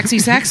 Oh, the sexy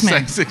sax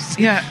man.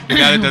 Yeah, the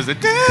guy that does it.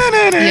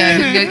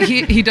 Yeah,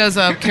 he does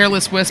a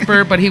Careless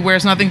Whisper, but he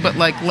wears nothing but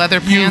like leather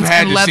pants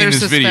and leather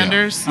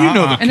suspenders. You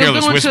know the and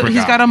Careless Whisper guy.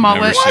 He's got a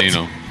mullet. Never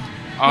seen him.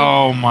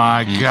 Oh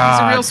my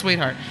God! He's a real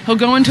sweetheart. He'll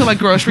go into like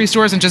grocery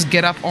stores and just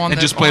get up on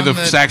and just play the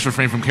sax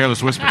refrain from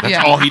Careless Whisper. That's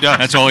Yeah. all he does.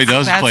 That's all he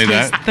does. That's Play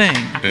his that. thing.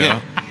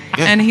 Yeah.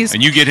 And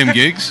And you get him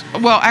gigs?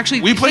 well, actually,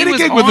 We played he a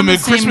was gig with on him the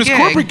at same Christmas gig.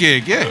 corporate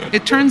gig. Yeah.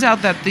 It turns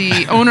out that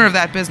the owner of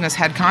that business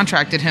had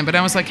contracted him, but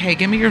I was like, "Hey,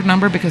 give me your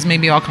number because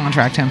maybe I'll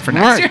contract him for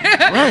next year."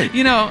 Right. Like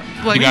You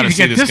gotta to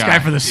see get this guy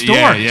for the store.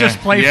 Yeah. Just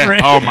play for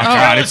it. Oh my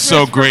God, it's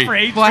so great.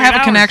 Well, I have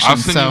a connection. I'll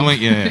send you the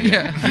link.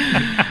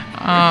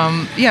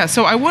 Yeah.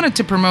 So I wanted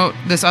to promote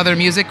this other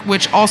music,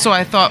 which also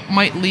I thought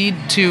might lead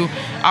to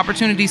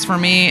opportunities for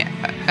me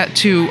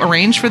to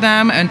arrange for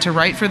them and to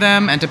write for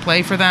them and to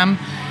play for them.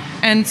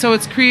 And so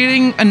it's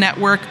creating a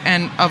network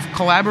of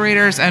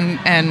collaborators and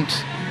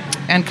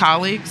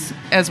colleagues,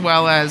 as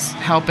well as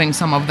helping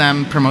some of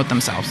them promote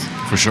themselves.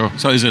 For sure.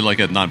 So is it like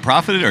a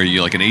nonprofit, or are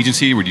you like an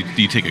agency where do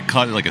you take a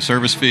cut, like a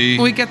service fee?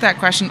 We get that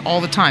question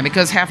all the time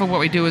because half of what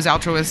we do is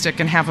altruistic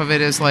and half of it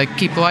is like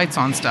keep the lights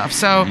on stuff.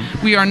 So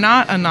we are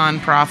not a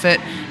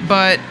nonprofit,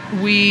 but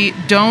we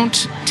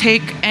don't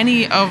take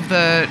any of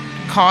the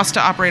cost to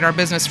operate our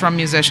business from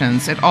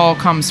musicians. It all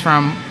comes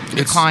from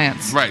the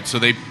clients. Right. So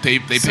they pay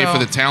for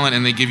the talent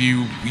and they give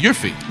you your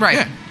fee. Right.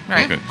 Yeah.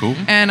 Right. Okay, cool.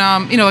 And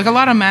like a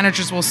lot of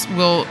managers will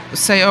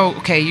say, "Oh,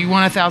 okay, you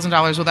want $1,000.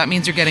 Well, that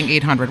means you're getting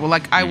 $800." Well,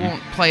 like I won't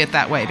play it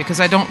that way because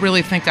I don't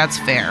really think that's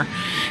fair.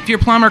 If your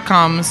plumber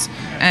comes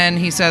and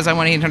he says, "I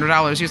want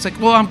 $800," you're like,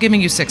 "Well, I'm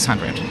giving you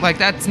 $600." Like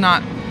that's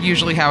not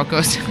usually how it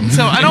goes.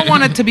 So I don't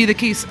want it to be the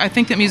case. I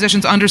think that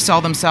musicians undersell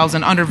themselves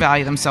and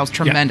undervalue themselves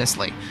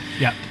tremendously.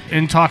 Yeah.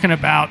 And talking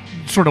about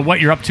sort of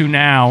what you're up to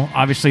now,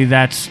 obviously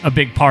that's a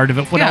big part of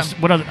it. What Yeah. else?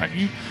 What other?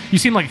 You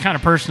seem like a kind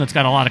of person that's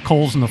got a lot of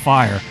coals in the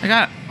fire. I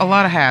got a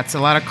lot of hats, a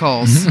lot of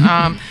coals.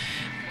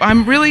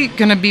 I'm really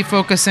going to be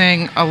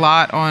focusing a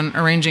lot on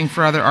arranging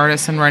for other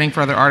artists and writing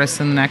for other artists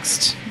in the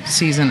next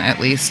season, at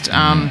least.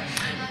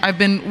 I've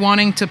been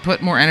wanting to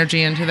put more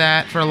energy into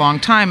that for a long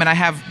time, and I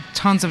have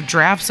tons of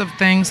drafts of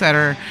things that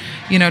are,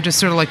 just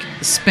sort of like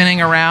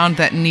spinning around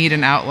that need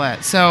an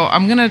outlet. So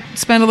I'm going to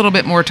spend a little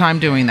bit more time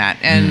doing that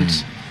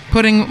and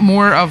putting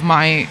more of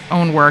my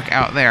own work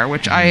out there,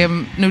 which I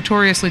am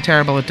notoriously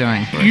terrible at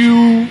doing.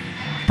 You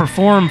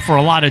perform for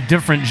a lot of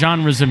different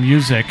genres of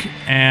music,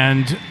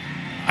 and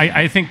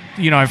I think,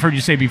 I've heard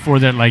you say before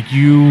that, like,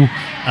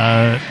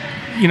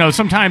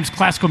 sometimes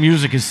classical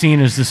music is seen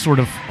as this sort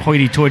of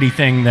hoity-toity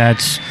thing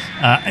that's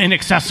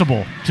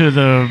inaccessible to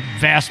the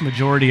vast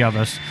majority of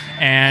us.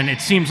 And it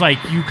seems like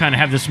you kind of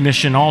have this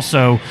mission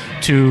also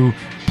to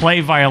play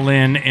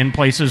violin in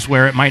places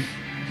where it might,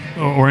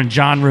 or in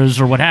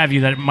genres or what have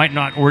you, that it might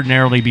not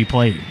ordinarily be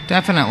played.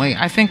 Definitely.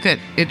 I think that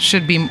it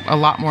should be a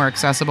lot more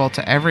accessible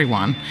to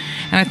everyone.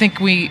 And I think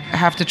we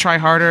have to try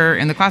harder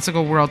in the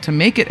classical world to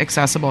make it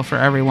accessible for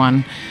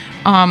everyone.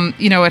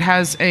 It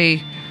has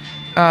a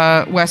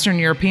Western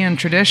European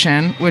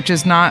tradition, which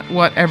is not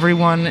what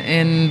everyone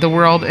in the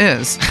world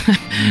is.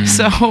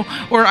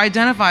 Or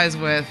identifies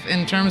with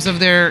in terms of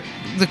the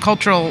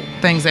cultural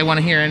things they want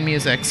to hear in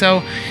music.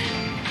 So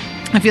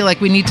I feel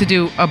like we need to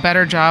do a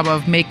better job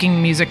of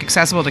making music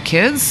accessible to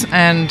kids,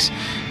 and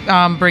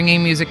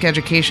bringing music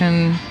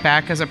education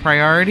back as a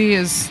priority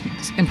is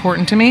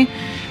important to me.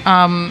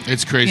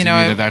 It's crazy to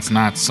me that that's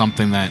not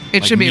something that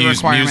it should be a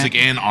requirement. Music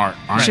and art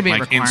aren't should be a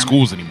like in requirement.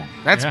 schools anymore.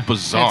 That's Yeah.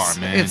 bizarre,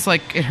 man. It's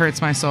like it hurts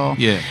my soul.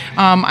 Yeah.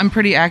 I'm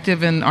pretty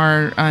active in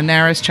our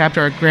NARAS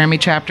chapter, our Grammy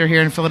chapter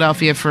here in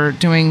Philadelphia, for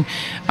doing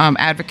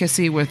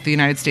advocacy with the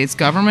United States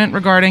government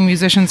regarding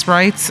musicians'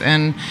 rights.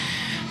 And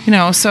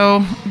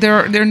so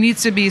there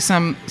needs to be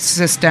some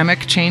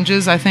systemic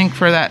changes, I think,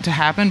 for that to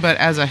happen. But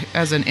as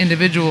an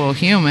individual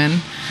human,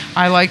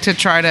 I like to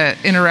try to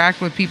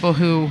interact with people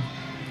who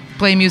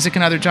play music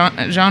in other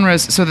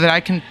genres so that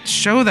I can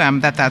show them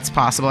that that's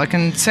possible. I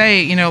can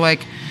say,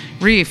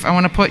 Reef, I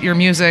want to put your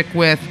music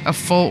with a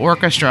full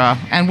orchestra,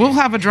 and we'll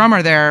have a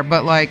drummer there,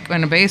 but like,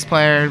 and a bass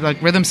player,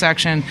 like rhythm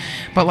section,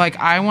 but like,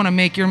 I want to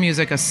make your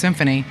music a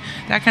symphony.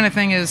 That kind of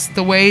thing is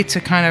the way to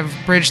kind of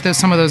bridge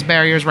some of those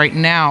barriers right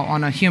now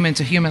on a human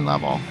to human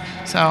level.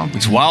 So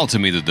it's wild to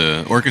me that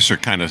the orchestra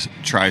kind of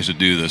tries to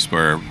do this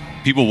where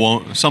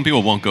some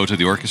people won't go to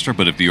the orchestra,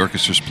 but if the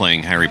orchestra's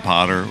playing Harry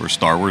Potter or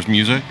Star Wars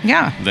music,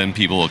 then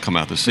people will come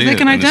out to see it. They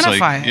can and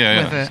identify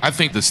with it. I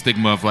think the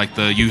stigma of like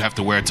you have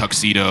to wear a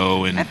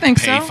tuxedo and pay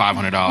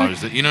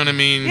 $500. You know what I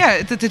mean?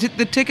 Yeah,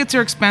 the tickets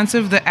are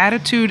expensive. The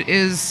attitude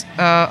is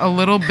a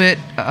little bit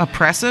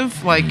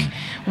oppressive. Like,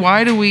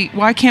 why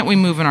can't we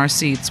move in our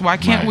seats? Why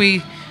can't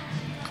we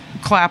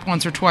clap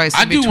once or twice?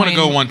 I do want to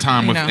go one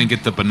time and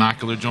get the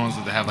binocular Jones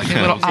that they have like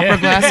little opera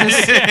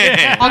glasses.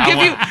 I'll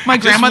give you my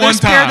grandmother's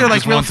pair. They're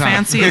like real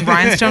fancy and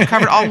rhinestone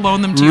covered. I'll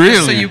loan them to you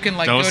just so you can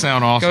like go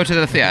to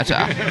the theater.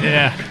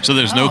 Yeah. So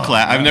there's no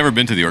clap. I've never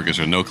been to the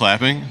orchestra. No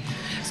clapping.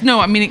 No,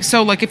 I mean,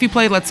 so like if you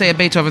play, let's say, a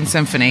Beethoven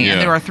symphony, and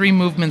there are 3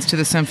 movements to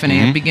the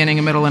symphony, a beginning,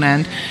 a middle, and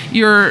end,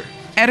 you're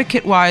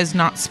etiquette-wise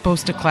not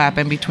supposed to clap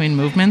in between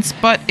movements.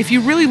 But if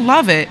you really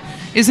love it,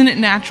 isn't it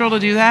natural to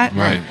do that?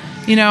 Right.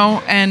 You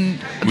know, and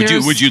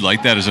would you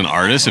like that as an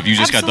artist if you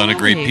just got done a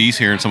great piece,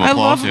 hearing some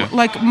applause? I love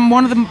like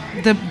one of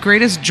the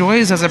greatest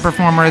joys as a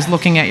performer is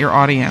looking at your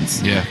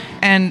audience,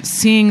 and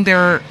seeing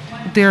their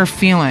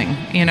feeling,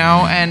 you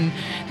know, and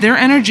their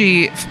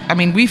energy. I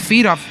mean, we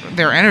feed off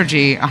their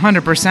energy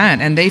 100%,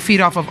 and they feed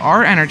off of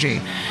our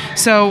energy.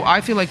 So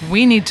I feel like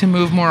we need to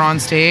move more on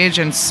stage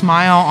and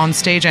smile on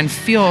stage and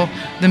feel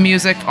the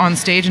music on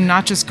stage, and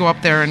not just go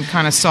up there and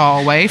kind of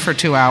saw away for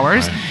 2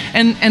 hours.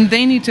 Right. And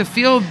they need to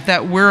feel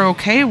that we're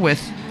okay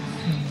with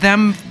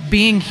them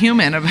being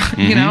human,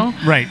 you know?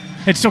 Right.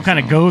 It still kind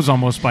of goes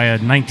almost by a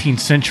 19th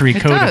century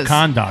code of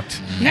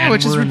conduct. Yeah,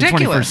 which is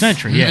ridiculous. In the 21st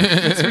century, yeah.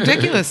 It's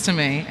ridiculous to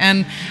me.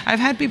 And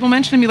I've had people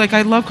mention to me, like,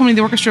 I love coming to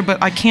the orchestra,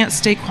 but I can't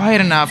stay quiet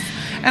enough.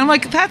 And I'm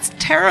like, that's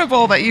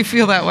terrible that you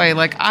feel that way.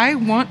 Like, I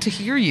want to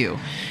hear you.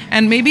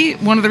 And maybe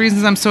one of the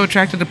reasons I'm so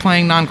attracted to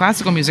playing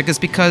non-classical music is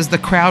because the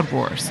crowd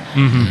roars.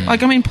 Mm-hmm.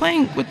 Like, I mean,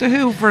 playing with The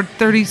Who for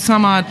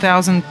 30-some-odd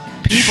thousand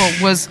people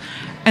was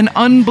an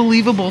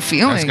unbelievable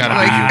feeling. That's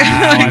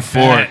gotta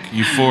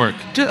be euphoric.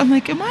 I'm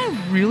like, am I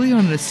really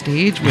on the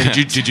stage with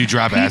Did you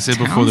drop acid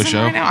before the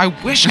show? Right now? I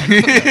wish I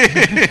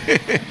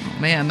could.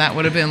 Man, that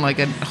would have been like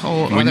a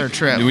whole other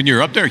trip. When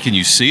you're up there, can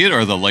you see it, or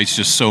are the lights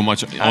just so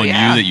much on you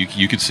that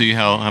you could see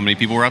how many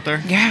people were out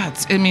there? Yeah,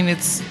 it's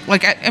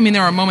like, I mean,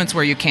 there are moments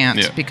where you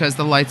can't because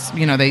the lights,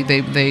 you know,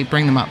 they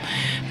bring them up.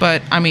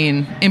 But I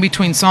mean, in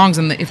between songs,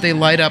 and if they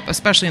light up,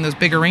 especially in those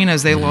big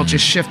arenas, they will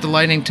just shift the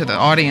lighting to the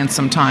audience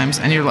sometimes,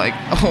 and you're like,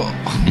 oh.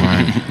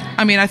 Right.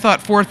 I mean, I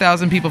thought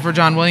 4,000 people for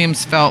John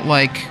Williams felt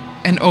like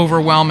an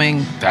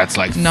overwhelming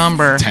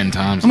number. 10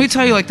 times. Let me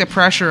tell you, like, the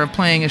pressure of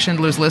playing a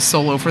Schindler's List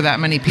solo for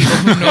that many people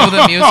who know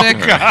the music.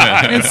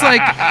 It's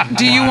like,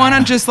 do you want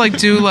to just like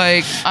do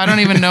like, I don't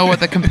even know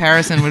what the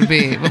comparison would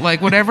be, but like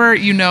whatever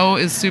you know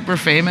is super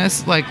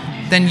famous, like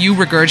then you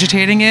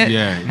regurgitating it,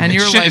 and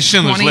you're like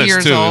 20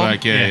 years too. old.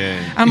 Like,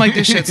 I'm like,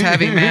 this shit's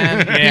heavy,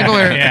 man. People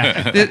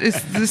are.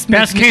 This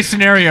best case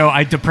scenario,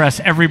 I depress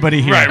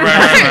everybody here. Right.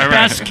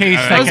 Best case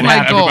that was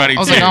my goal. I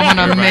was like, I'm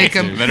gonna make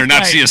them. Better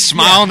not see a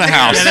smile in the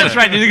house. Yeah, that's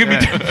right. They're gonna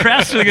be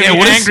depressed. They're gonna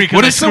be angry.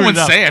 What does someone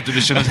say after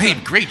the show? Hey,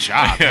 great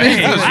job. That was really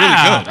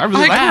good. I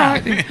really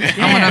liked it.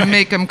 I'm gonna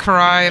make them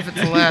cry if it's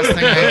the last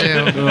thing I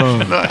do.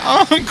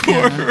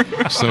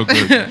 Encore. So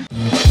good.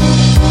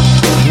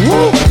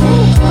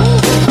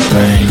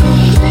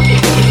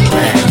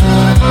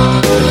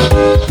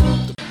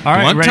 All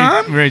right,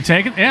 ready to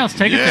take it? Yeah, let's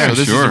take it there. So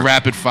this is a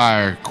rapid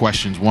fire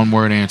questions,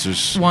 1-word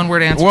answers.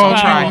 1-word answers. Well,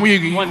 I'll try.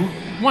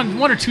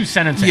 One or two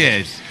sentences.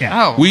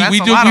 Yeah. Oh,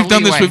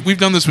 we've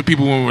done this with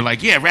people when we're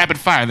like, rapid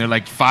fire, and they're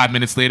like 5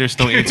 minutes later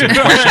still answering the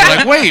question.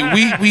 Like,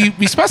 wait,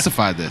 we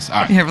specified this.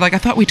 All right. Yeah, we're like, I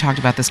thought we talked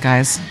about this,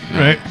 guys.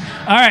 Right.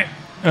 All right.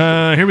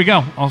 Here we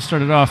go. I'll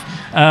start it off.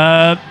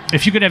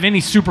 If you could have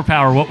any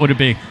superpower, what would it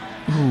be?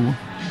 Ooh.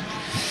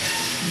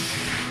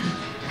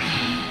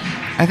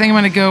 I think I'm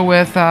going to go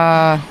with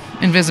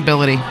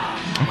invisibility.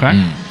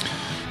 Okay.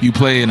 You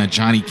play in a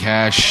Johnny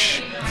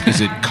Cash,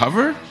 is it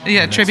cover?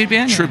 Yeah, tribute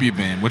band. Tribute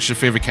band. What's your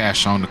favorite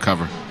Cash song to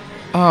cover?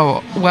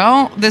 Oh,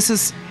 well, this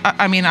is,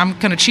 I mean, I'm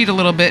going to cheat a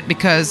little bit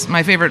because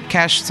my favorite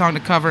Cash song to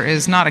cover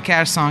is not a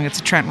Cash song. It's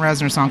a Trent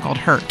Reznor song called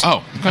Hurt.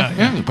 Oh, okay.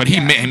 Yeah. But he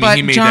made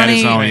Johnny, that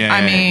his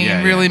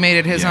own. Really made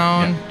it his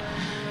own.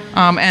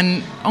 Yeah.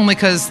 And only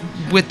because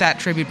with that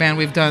tribute band,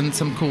 we've done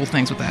some cool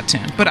things with that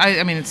tune. But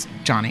I mean, it's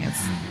Johnny.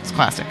 It's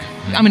classic.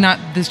 I mean, not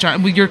this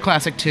Johnny. Well, you're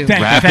classic too.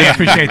 Thanks,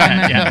 appreciate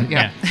that.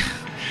 Yeah.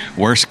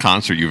 Worst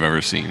concert you've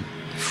ever seen?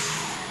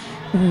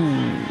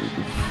 Ooh.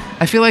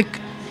 I feel like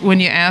when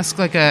you ask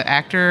like an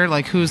actor,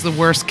 like who's the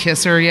worst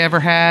kisser you ever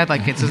had,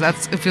 like it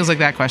feels like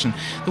that question.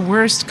 The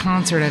worst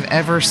concert I've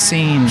ever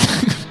seen.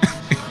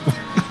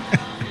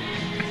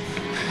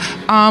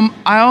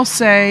 I'll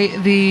say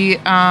the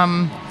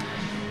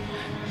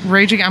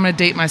Raging. I'm going to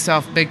date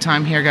myself big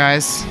time here,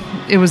 guys.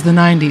 it was the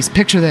 90s.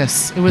 Picture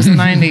this. It was the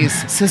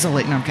 90s.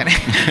 Sicily. No, I'm kidding.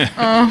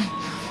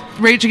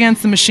 Rage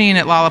Against the Machine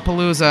at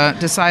Lollapalooza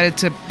decided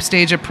to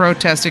stage a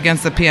protest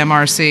against the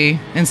PMRC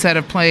instead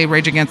of play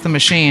Rage Against the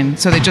Machine.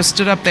 So they just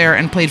stood up there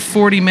and played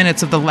 40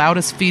 minutes of the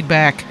loudest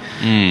feedback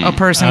a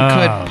person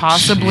could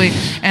possibly.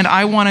 Geez. And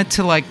I wanted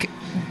to talk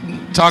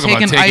take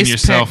about an taking ice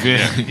yourself pick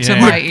to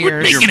my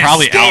ears. You're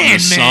probably out in the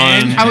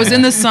sun. I was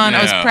in the sun. Yeah.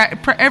 I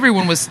was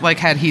everyone was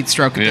had heat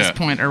stroke at this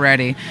point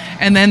already.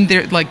 And then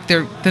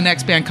the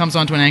next band comes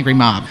on to an angry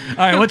mob. All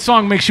right, what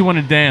song makes you want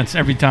to dance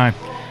every time?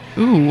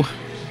 Ooh.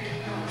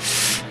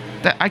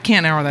 I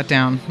can't narrow that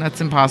down.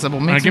 That's impossible.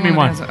 Give me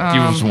one. Give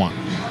us one.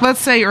 Let's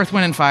say Earth,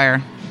 Wind, and Fire,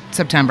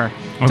 September.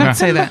 Okay. Let's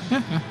say that.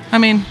 I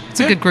mean, it's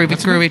a good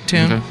groovy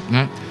tune. Okay.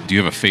 Yeah. Do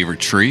you have a favorite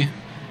tree?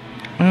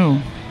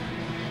 Oh.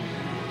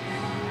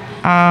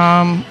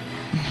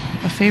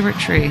 A favorite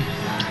tree.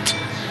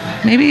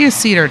 Maybe a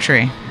cedar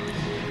tree.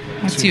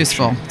 That's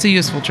useful. It's a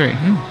useful tree.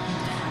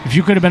 If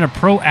you could have been a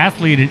pro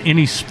athlete in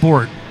any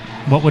sport,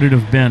 what would it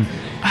have been?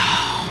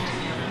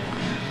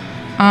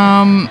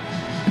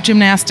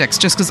 Gymnastics,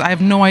 just because I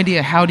have no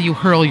idea how do you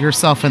hurl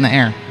yourself in the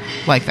air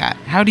like that.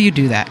 How do you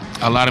do that?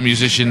 A lot of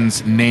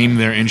musicians name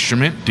their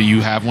instrument. Do you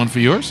have one for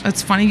yours?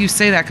 It's funny you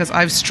say that because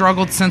I've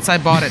struggled since I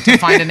bought it to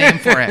find a name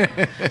for it.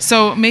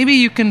 So maybe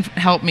you can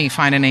help me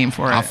find a name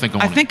for it. I'll think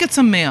on I it. think it's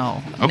a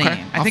male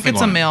name. I think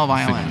it's a male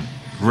violin.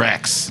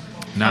 Rex.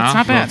 No, That's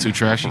not bad. Too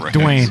trashy.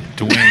 Dwayne.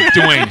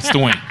 It's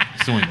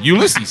Dwayne.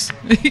 Ulysses.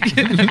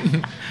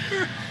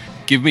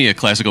 Give me a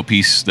classical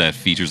piece that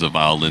features a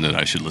violin that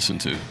I should listen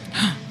to.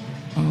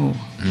 Oh.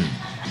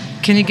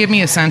 Can you give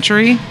me a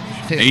century?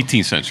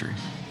 18th century.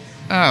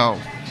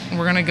 Oh,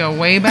 we're going to go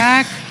way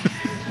back?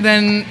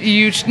 Then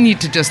you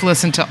need to just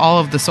listen to all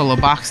of the solo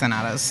Bach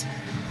sonatas.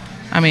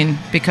 I mean,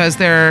 because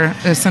they're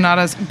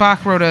sonatas.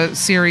 Bach wrote a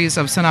series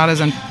of sonatas,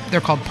 and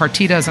they're called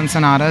partitas and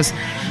sonatas.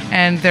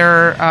 And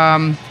they're,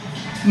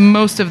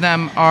 most of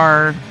them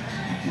are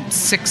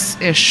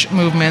 6-ish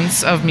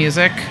movements of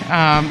music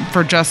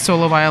for just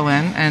solo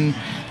violin. And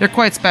they're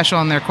quite special,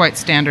 and they're quite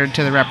standard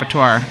to the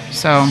repertoire.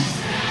 So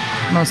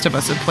most of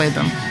us have played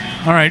them.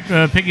 All right,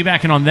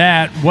 piggybacking on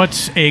that,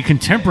 what's a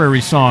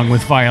contemporary song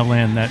with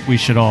violin that we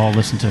should all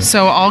listen to?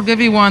 So I'll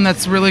give you one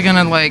that's really going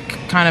to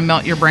kind of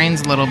melt your brains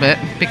a little bit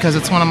because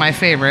it's one of my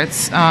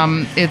favorites.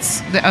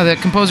 It's the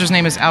composer's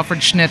name is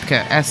Alfred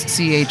Schnittke,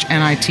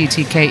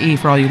 Schnittke,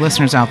 for all you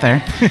listeners out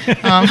there.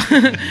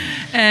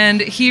 And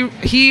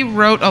he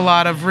wrote a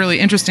lot of really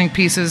interesting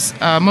pieces.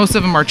 Most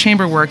of them are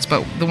chamber works,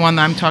 but the one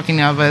that I'm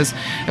talking of is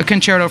a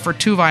concerto for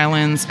 2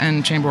 violins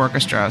and chamber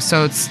orchestra.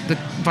 So it's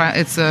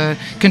a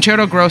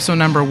Concerto Grosso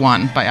No.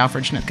 1 by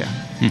Alfred Schnittke.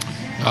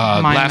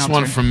 Last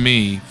one from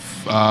me.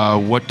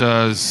 What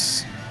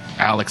does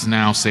Alex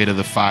now say to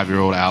the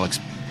 5-year-old Alex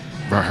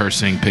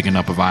rehearsing, picking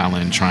up a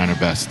violin, trying her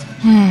best?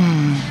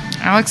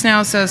 Alex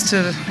now says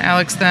to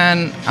Alex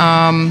then,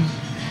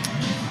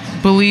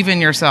 believe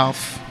in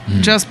yourself.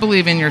 Just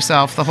believe in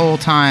yourself the whole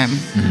time,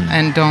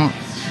 and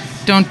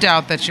don't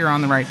doubt that you're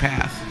on the right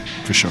path.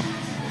 For sure.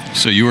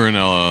 So you were in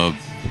a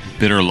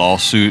bitter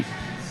lawsuit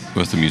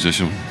with a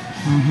musician.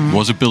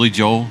 Was it Billy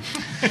Joel?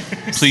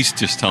 Please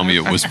just tell me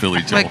it was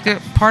Billy Joel.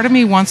 Part of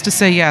me wants to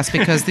say yes,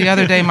 because the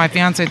other day my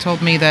fiance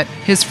told me that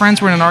his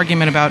friends were in an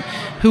argument about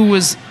who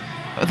was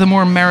the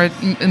more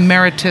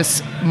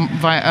meritorious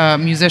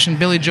musician,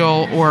 Billy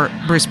Joel or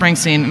Bruce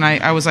Springsteen, and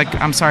I was like,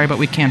 I'm sorry, but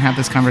we can't have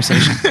this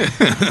conversation.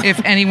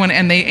 If anyone,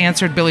 and they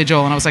answered Billy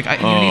Joel, and I was like,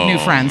 you need new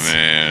friends.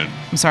 Man.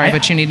 I'm sorry,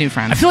 but you need new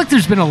friends. I feel like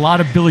there's been a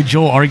lot of Billy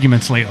Joel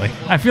arguments lately.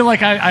 I feel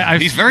like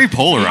he's very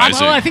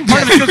polarizing. Well, I think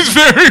part of it is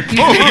very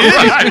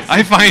polarizing.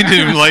 I find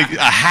him like a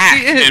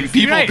hack, and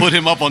people put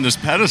him up on this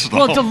pedestal.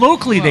 Well,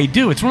 locally they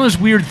do. It's one of those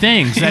weird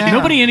things that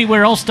nobody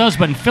anywhere else does,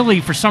 but in Philly,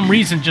 for some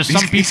reason, some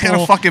people. He's got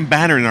a fucking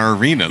banner in our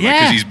arena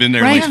because he's been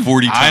there like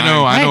 40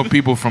 times. I know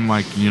people from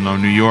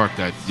New York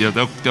that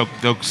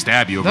they'll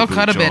stab you over They'll Billy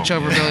cut a Joel. bitch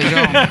over Billy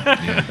Joel.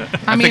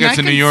 I think it's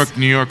a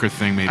New Yorker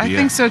thing, maybe. I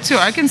think so too.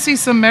 I can see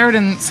some merit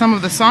in some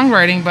of the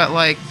songwriting, but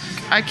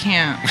I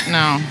can't.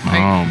 No.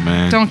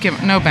 Man. Don't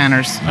give no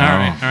banners. All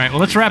right. Well,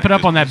 let's wrap it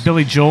up on that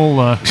Billy Joel.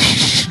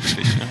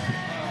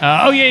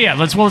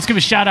 Let's give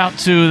a shout out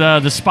to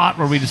the spot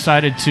where we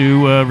decided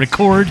to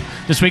record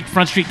this week,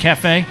 Front Street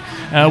Cafe.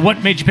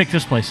 What made you pick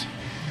this place?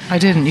 I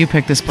didn't. You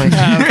picked this place. We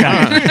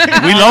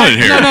love it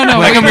here.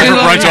 No. I come here for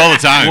brunch all the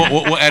time.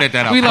 We'll edit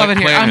that out. We love it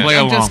here. I'm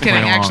just kidding.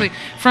 Play along. Actually,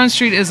 Front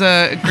Street is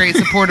a great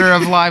supporter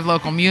of live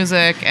local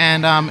music.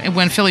 And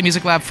when Philly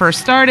Music Lab first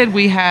started,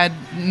 we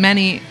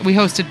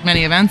hosted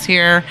many events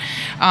here.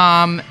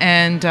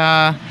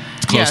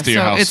 It's close to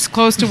your house. It's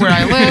close to where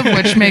I live,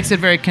 which makes it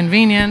very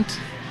convenient.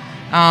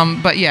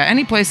 But yeah,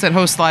 any place that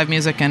hosts live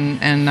music and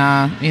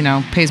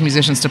pays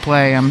musicians to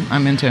play,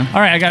 I'm into. All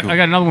right, I got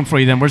another one for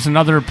you then. Where's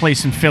another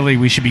place in Philly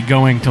we should be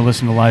going to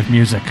listen to live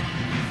music?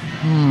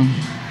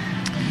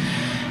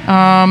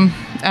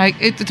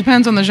 It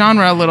depends on the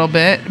genre a little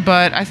bit,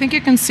 but I think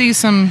you can see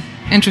a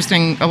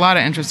lot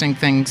of interesting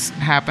things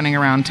happening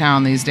around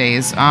town these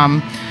days.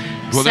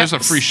 Well, there's a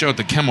free show at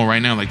the Kimmel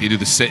right now. Like they do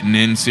the Sitting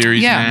In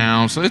series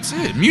now. So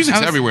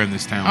music's everywhere in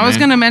this town. I was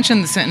going to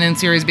mention the Sitting In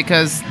series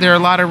because there are a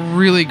lot of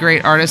really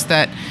great artists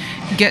that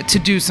get to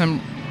do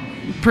some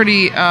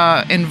pretty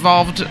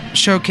involved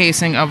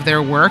showcasing of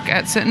their work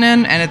at Sitting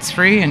In, and it's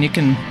free, and you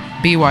can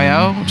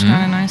BYO, which is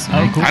kind of nice.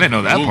 Oh, cool. I didn't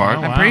know that part.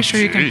 I'm pretty sure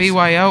you can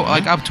BYO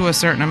like up to a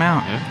certain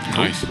amount. Yeah.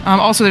 Nice.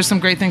 Also, there's some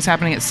great things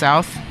happening at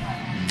South.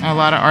 A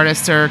lot of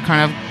artists are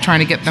kind of trying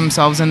to get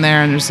themselves in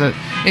there, and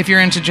if you're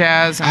into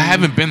jazz. I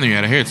haven't been there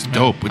yet. I hear it's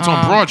dope. It's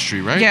on Broad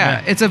Street, right?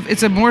 Yeah,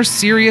 it's a more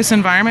serious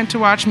environment to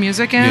watch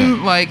music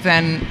in,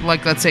 than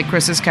let's say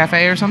Chris's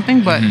Cafe or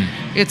something. But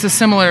it's a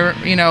similar,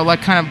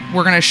 like kind of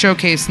we're going to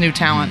showcase new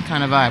talent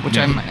kind of vibe, which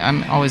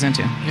I'm always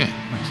into. Yeah.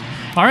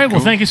 All right.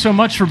 Well, thank you so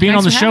much for being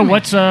Thanks on the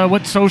for show.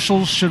 What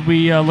socials should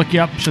we look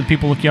you up? Should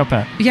people look you up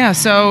at? Yeah,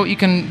 so you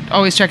can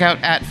always check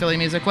out at Philly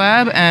Music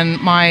Lab,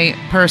 and my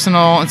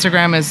personal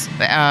Instagram is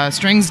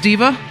Strings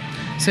Diva.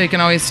 So you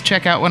can always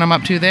check out what I'm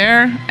up to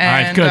there. And, all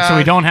right, good. So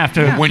we don't have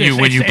to. When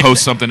you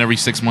post something every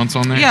 6 months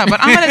on there. Yeah,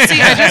 but I'm gonna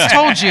see. I just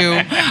told you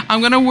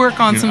I'm gonna work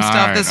on some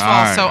stuff this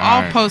fall, so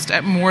I'll post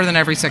at more than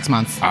every 6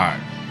 months. All right.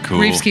 Cool.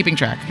 Reef's keeping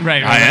track.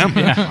 Right. I am.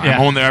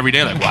 I'm on there every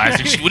day. Like,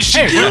 what is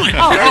she doing?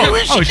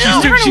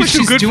 She's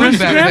too good for doing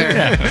back there.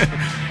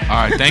 Yeah.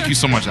 All right. Thank you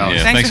so much,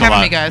 Alex. Thanks for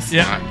having me, guys.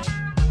 Yeah.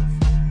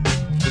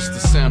 It's the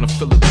sound of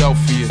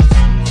Philadelphia.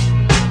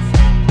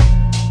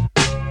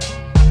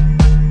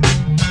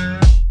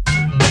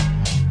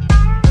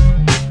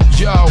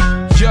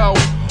 Yo,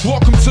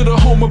 welcome to the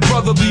home of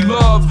brotherly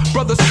love.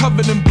 Brothers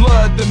covered in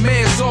blood. The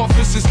man's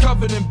office is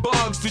covered in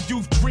bugs. The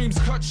youth dreams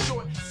cut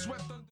short.